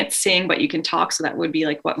can't sing, but you can talk. So that would be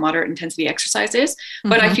like what moderate intensity exercise is.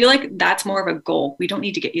 But I feel like that's more of a goal. We don't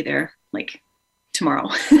need to get you there like tomorrow.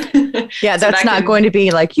 Yeah, that's not going to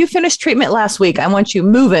be like, you finished treatment last week, I want you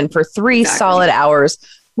moving for 3 solid hours,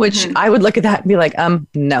 which I would look at that and be like,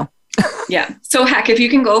 no. Yeah. So heck, if you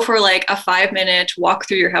can go for like a 5-minute walk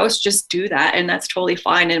through your house, just do that. And that's totally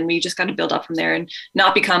fine. And we just got to build up from there and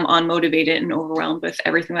not become unmotivated and overwhelmed with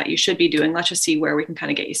everything that you should be doing. Let's just see where we can kind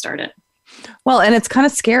of get you started. Well, and it's kind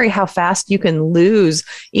of scary how fast you can lose,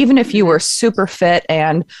 even if you were super fit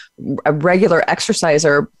and a regular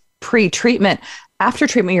exerciser pre-treatment. After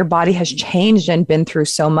treatment, your body has changed and been through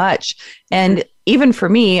so much. And even for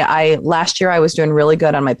me, last year I was doing really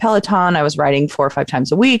good on my Peloton. I was riding 4 or 5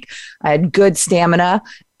 times a week. I had good stamina,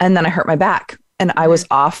 and then I hurt my back. And I was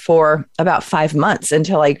off for about 5 months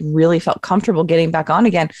until I really felt comfortable getting back on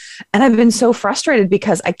again. And I've been so frustrated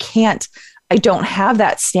because I don't have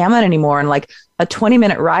that stamina anymore. And like a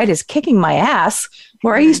 20-minute ride is kicking my ass,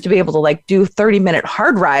 where I used to be able to like do 30-minute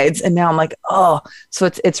hard rides. And now I'm like, oh, so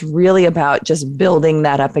it's really about just building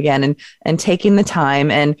that up again and taking the time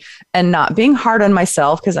and not being hard on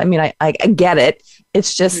myself. Cause I mean, I get it.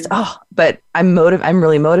 It's just, but I'm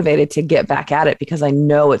really motivated to get back at it because I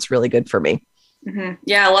know it's really good for me.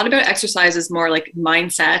 Yeah, a lot about exercise is more like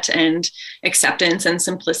mindset and acceptance and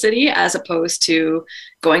simplicity, as opposed to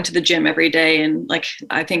going to the gym every day. And like,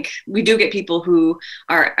 I think we do get people who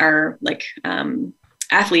are like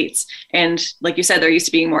athletes, and like you said, they're used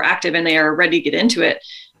to being more active and they are ready to get into it.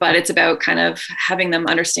 But it's about kind of having them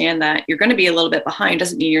understand that you're going to be a little bit behind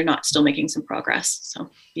doesn't mean you're not still making some progress. So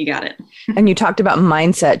you got it. And you talked about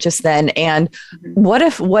mindset just then. And what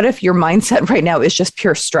if your mindset right now is just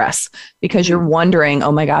pure stress because you're wondering,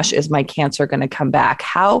 oh my gosh, is my cancer going to come back?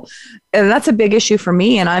 And that's a big issue for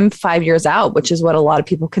me. And I'm 5 years out, which is what a lot of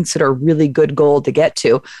people consider a really good goal to get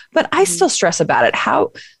to. But I still stress about it.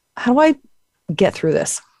 How do I get through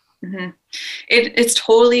this? It's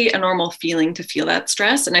totally a normal feeling to feel that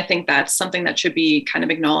stress. And I think that's something that should be kind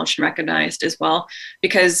of acknowledged and recognized as well,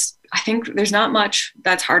 because I think there's not much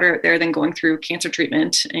that's harder there than going through cancer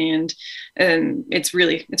treatment. And it's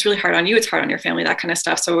really hard on you. It's hard on your family, that kind of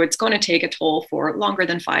stuff. So it's going to take a toll for longer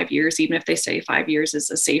than 5 years, even if they say 5 years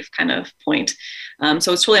is a safe kind of point.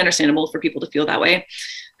 So it's totally understandable for people to feel that way.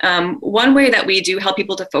 One way that we do help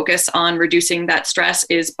people to focus on reducing that stress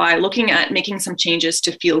is by looking at making some changes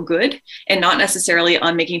to feel good and not necessarily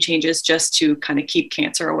on making changes just to kind of keep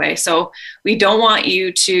cancer away. So we don't want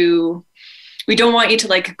we don't want you to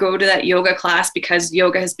like go to that yoga class because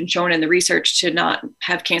yoga has been shown in the research to not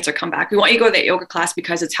have cancer come back. We want you to go to that yoga class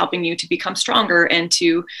because it's helping you to become stronger and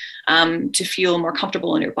to feel more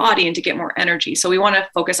comfortable in your body and to get more energy. So we want to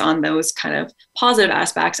focus on those kind of positive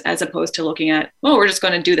aspects as opposed to looking at, oh, we're just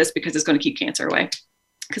going to do this because it's going to keep cancer away.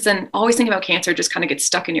 Because then always thinking about cancer just kind of gets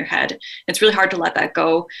stuck in your head. It's really hard to let that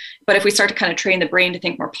go. But if we start to kind of train the brain to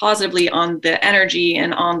think more positively on the energy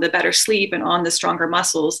and on the better sleep and on the stronger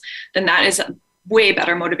muscles, then that is a way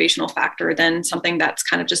better motivational factor than something that's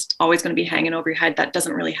kind of just always going to be hanging over your head that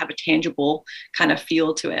doesn't really have a tangible kind of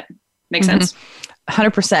feel to it. Make sense?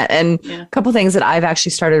 100%. And a couple of things that I've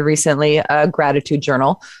actually started recently, a gratitude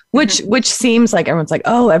journal, which seems like everyone's like,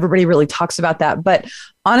 oh, everybody really talks about that. But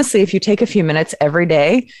honestly, if you take a few minutes every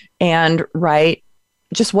day and write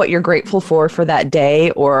just what you're grateful for that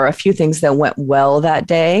day, or a few things that went well that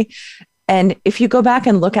day. And if you go back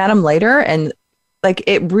and look at them later, and like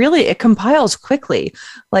it compiles quickly.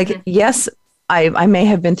 Like, yes, I may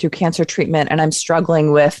have been through cancer treatment and I'm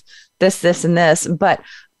struggling with this, and this, but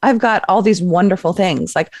I've got all these wonderful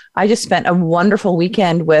things. Like, I just spent a wonderful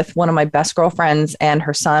weekend with one of my best girlfriends and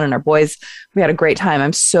her son and our boys. We had a great time.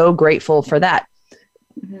 I'm so grateful for that.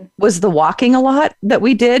 Was the walking a lot that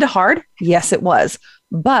we did hard? Yes, it was.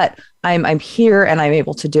 But I'm here and I'm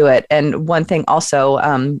able to do it. And one thing also,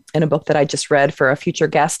 in a book that I just read for a future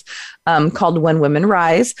guest, called When Women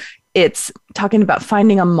Rise, it's talking about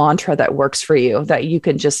finding a mantra that works for you, that you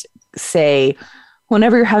can just say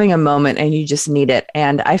whenever you're having a moment and you just need it.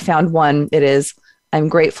 And I found one. It is, I'm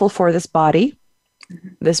grateful for this body,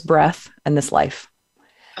 this breath, and this life.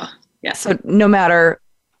 Oh, yeah. So no matter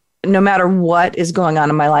what is going on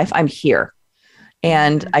in my life, I'm here.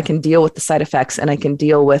 And I can deal with the side effects and I can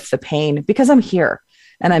deal with the pain because I'm here.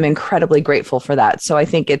 And I'm incredibly grateful for that. So I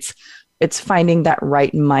think it's finding that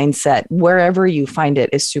right mindset wherever you find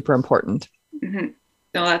it is super important.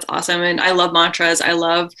 No, that's awesome. And I love mantras. I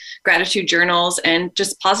love gratitude journals and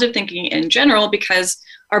just positive thinking in general, because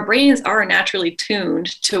our brains are naturally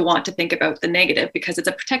tuned to want to think about the negative because it's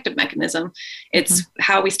a protective mechanism. It's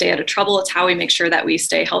how we stay out of trouble. It's how we make sure that we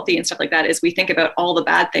stay healthy and stuff like that, is we think about all the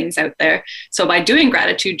bad things out there. So by doing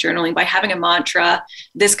gratitude journaling, by having a mantra,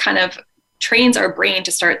 this kind of trains our brain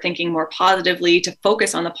to start thinking more positively, to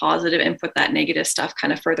focus on the positive and put that negative stuff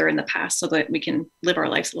kind of further in the past so that we can live our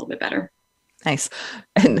lives a little bit better. Nice.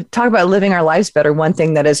 And talk about living our lives better. One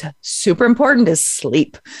thing that is super important is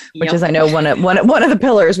sleep, which is, I know, one of the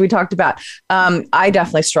pillars we talked about. I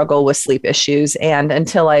definitely struggle with sleep issues. And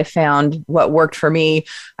until I found what worked for me,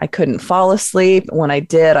 I couldn't fall asleep. When I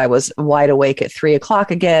did, I was wide awake at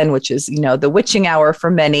 3:00 again, which is, the witching hour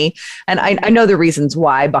for many. And I know the reasons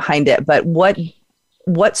why behind it, but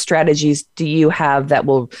what strategies do you have that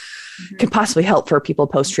can possibly help for people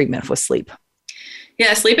post-treatment with sleep?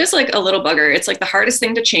 Yeah, sleep is like a little bugger. It's like the hardest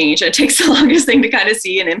thing to change. It takes the longest thing to kind of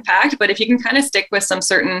see an impact. But if you can kind of stick with some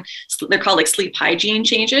certain, they're called like sleep hygiene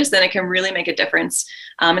changes, then it can really make a difference.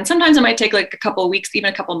 And sometimes it might take like a couple of weeks,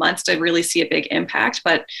 even a couple of months to really see a big impact.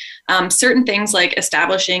 But certain things like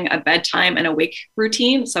establishing a bedtime and a wake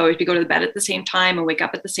routine. So if you go to bed at the same time and wake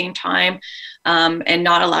up at the same time, and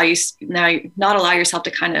not allow yourself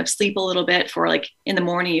to kind of sleep a little bit for like in the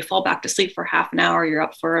morning, you fall back to sleep for half an hour, you're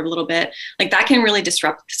up for a little bit, like that can really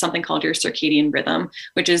disrupt something called your circadian rhythm,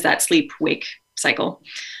 which is that sleep wake cycle.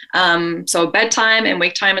 So bedtime and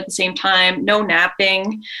wake time at the same time, no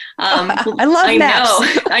napping. I love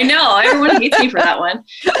naps. I know. Everyone hates me for that one.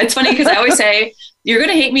 It's funny because I always say, you're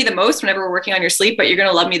going to hate me the most whenever we're working on your sleep, but you're going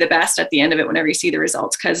to love me the best at the end of it whenever you see the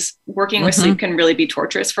results, because working with sleep can really be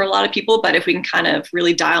torturous for a lot of people. But if we can kind of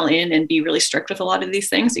really dial in and be really strict with a lot of these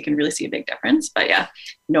things, you can really see a big difference. But yeah,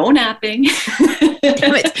 no napping.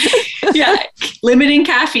 Damn it. Yeah, limiting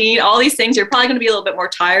caffeine, all these things. You're probably going to be a little bit more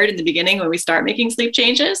tired in the beginning when we start making sleep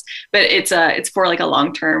changes, but it's for like a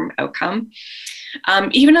long-term outcome.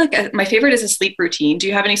 Even like my favorite is a sleep routine. Do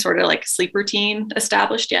you have any sort of like sleep routine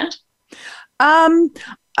established yet?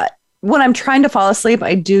 When I'm trying to fall asleep,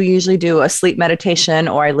 I do usually do a sleep meditation,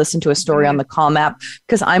 or I listen to a story on the Calm app,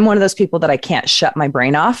 because I'm one of those people that I can't shut my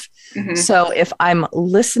brain off. So if I'm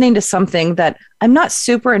listening to something that I'm not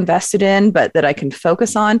super invested in, but that I can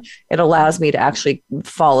focus on, it allows me to actually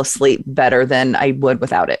fall asleep better than I would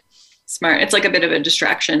without it. Smart. It's like a bit of a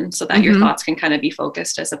distraction so that your thoughts can kind of be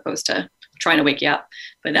focused as opposed to trying to wake you up.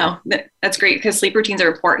 But no, that's great because sleep routines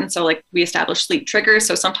are important. So like we establish sleep triggers.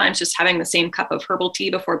 So sometimes just having the same cup of herbal tea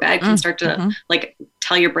before bed can start to like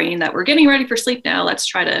tell your brain that we're getting ready for sleep now. Let's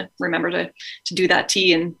try to remember to do that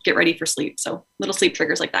tea and get ready for sleep. So little sleep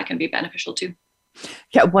triggers like that can be beneficial too.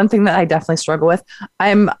 Yeah. One thing that I definitely struggle with,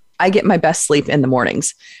 I get my best sleep in the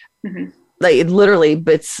mornings. like literally,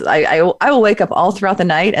 but I will wake up all throughout the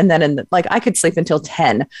night, and then I could sleep until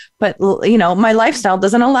 10, but my lifestyle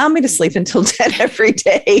doesn't allow me to sleep until 10 every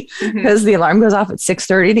day because the alarm goes off at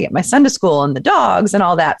 6:30 to get my son to school and the dogs and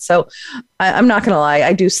all that. So I'm not going to lie.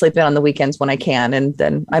 I do sleep in on the weekends when I can. And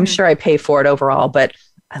then I'm sure I pay for it overall, but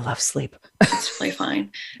I love sleep. It's really fine.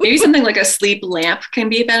 Maybe something like a sleep lamp can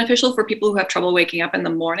be beneficial for people who have trouble waking up in the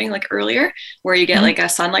morning, like earlier, where you get like a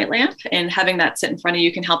sunlight lamp, and having that sit in front of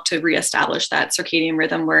you can help to reestablish that circadian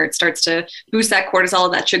rhythm where it starts to boost that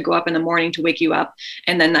cortisol that should go up in the morning to wake you up.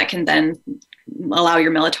 And then that can then allow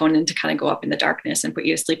your melatonin to kind of go up in the darkness and put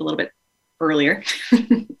you to sleep a little bit earlier.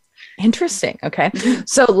 Interesting. Okay.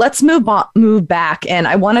 So let's move back. And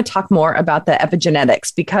I want to talk more about the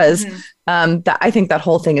epigenetics because I think that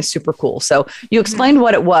whole thing is super cool. So you explained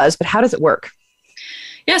what it was, but how does it work?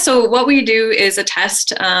 Yeah, so what we do is a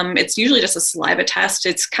test. It's usually just a saliva test.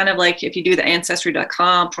 It's kind of like if you do the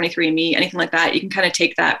Ancestry.com, 23andMe, anything like that, you can kind of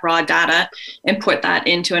take that raw data and put that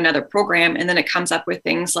into another program. And then it comes up with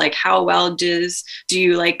things like how well do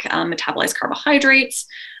you metabolize carbohydrates?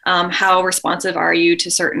 How responsive are you to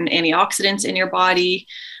certain antioxidants in your body?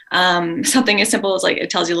 Something as simple as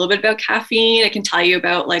it tells you a little bit about caffeine. It can tell you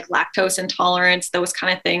about lactose intolerance, those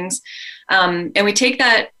kind of things. And we take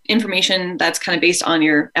that information that's kind of based on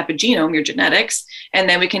your epigenome, your genetics, and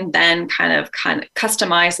then we can then kind of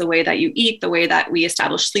customize the way that you eat, the way that we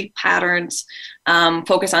establish sleep patterns,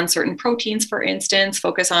 focus on certain proteins, for instance,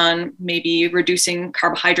 focus on maybe reducing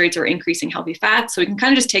carbohydrates or increasing healthy fats. So we can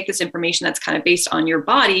kind of just take this information that's kind of based on your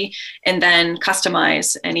body and then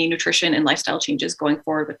customize any nutrition and lifestyle changes going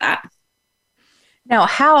forward with that. Now,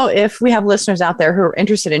 if we have listeners out there who are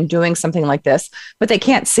interested in doing something like this, but they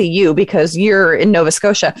can't see you because you're in Nova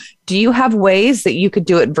Scotia, do you have ways that you could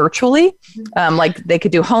do it virtually? They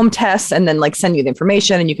could do home tests and then send you the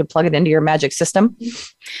information and you could plug it into your magic system?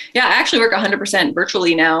 Yeah, I actually work 100%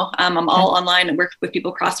 virtually now. I'm all online and work with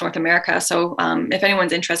people across North America. So if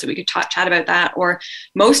anyone's interested, we could chat about that. Or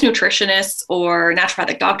most nutritionists or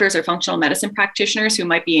naturopathic doctors or functional medicine practitioners who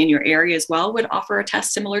might be in your area as well would offer a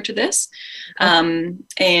test similar to this.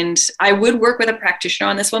 And I would work with a practitioner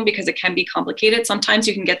on this one because it can be complicated. Sometimes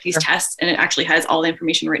you can get these tests and it actually has all the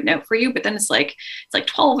information written out for you, but then it's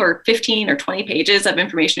 12 or 15 or 20 pages of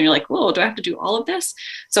information. And you're like, whoa, do I have to do all of this?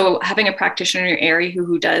 So having a practitioner in your area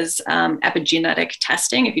who does epigenetic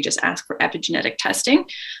testing, if you just ask for epigenetic testing,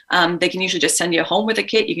 they can usually just send you home with a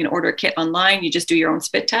kit. You can order a kit online. You just do your own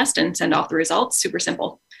spit test and send off the results. Super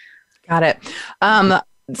simple. Got it.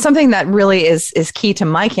 Something that really is key to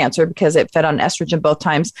my cancer because it fed on estrogen both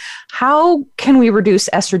times. How can we reduce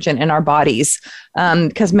estrogen in our bodies?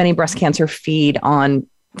 Because many breast cancer feed on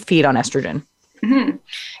estrogen. Mm-hmm.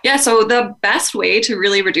 Yeah. So the best way to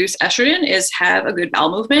really reduce estrogen is have a good bowel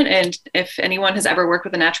movement. And if anyone has ever worked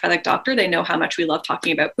with a naturopathic doctor, they know how much we love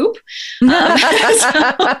talking about poop.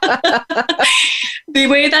 The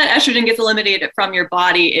way that estrogen gets eliminated from your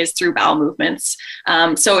body is through bowel movements.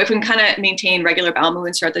 So if we can kind of maintain regular bowel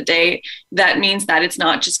movements throughout the day, that means that it's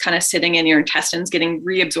not just kind of sitting in your intestines, getting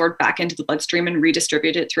reabsorbed back into the bloodstream and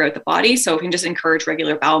redistributed throughout the body. So we can just encourage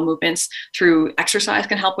regular bowel movements through exercise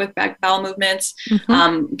can help with bowel movements,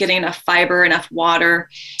 getting enough fiber, enough water,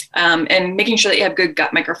 and making sure that you have good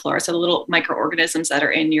gut microflora. So the little microorganisms that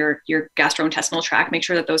are in your gastrointestinal tract, make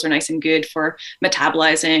sure that those are nice and good for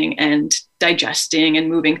metabolizing and digesting and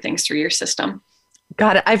moving things through your system.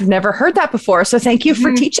 Got it. I've never heard that before. So thank you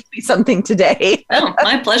for teaching me something today. Oh,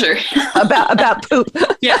 my pleasure. about poop.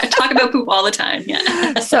 Yeah. I talk about poop all the time.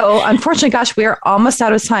 Yeah. So unfortunately, gosh, we are almost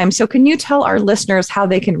out of time. So can you tell our listeners how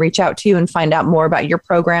they can reach out to you and find out more about your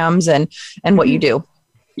programs and what you do?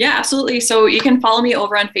 Yeah, absolutely. So you can follow me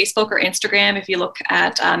over on Facebook or Instagram if you look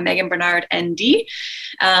at Megan Bernard ND.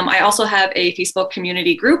 I also have a Facebook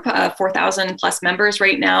community group, 4,000 plus members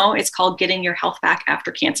right now. It's called Getting Your Health Back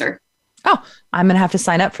After Cancer. Oh, I'm going to have to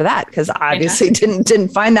sign up for that because I obviously didn't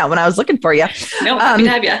find that when I was looking for you. No, happy to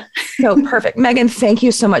have you. So perfect. Megan, thank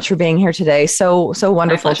you so much for being here today. So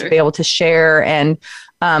wonderful to be able to share. And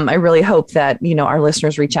I really hope that, our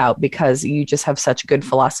listeners reach out because you just have such good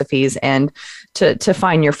philosophies and to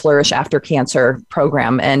find your Flourish After Cancer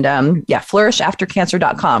program and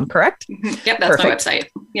flourishaftercancer.com, correct? Yep. That's perfect. My website.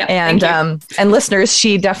 Yeah. And listeners,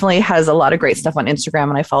 she definitely has a lot of great stuff on Instagram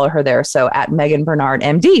and I follow her there. So at Megan Bernard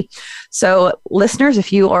MD. So listeners,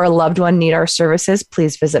 if you or a loved one need our services,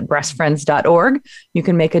 please visit breastfriends.org. You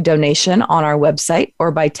can make a donation on our website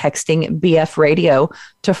or by texting BF Radio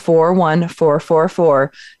to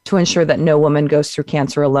 41444 to ensure that no woman goes through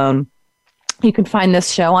cancer alone. You can find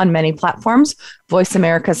this show on many platforms, Voice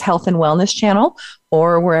America's Health and Wellness channel,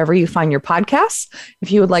 or wherever you find your podcasts.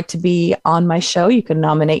 If you would like to be on my show, you can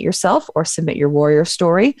nominate yourself or submit your warrior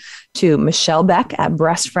story to Michelle Beck at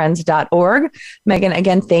breastfriends.org. Megan,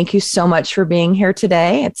 again, thank you so much for being here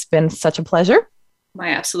today. It's been such a pleasure. My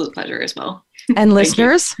absolute pleasure as well. And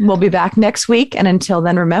listeners, we'll be back next week. And until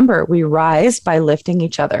then, remember, we rise by lifting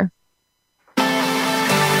each other.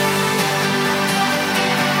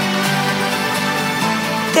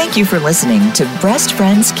 Thank you for listening to Breast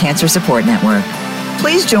Friends Cancer Support Network.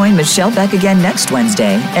 Please join Michelle Beck again next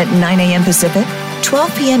Wednesday at 9 a.m. Pacific,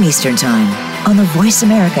 12 p.m. Eastern Time on the Voice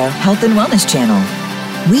America Health and Wellness channel.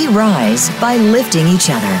 We rise by lifting each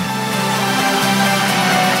other.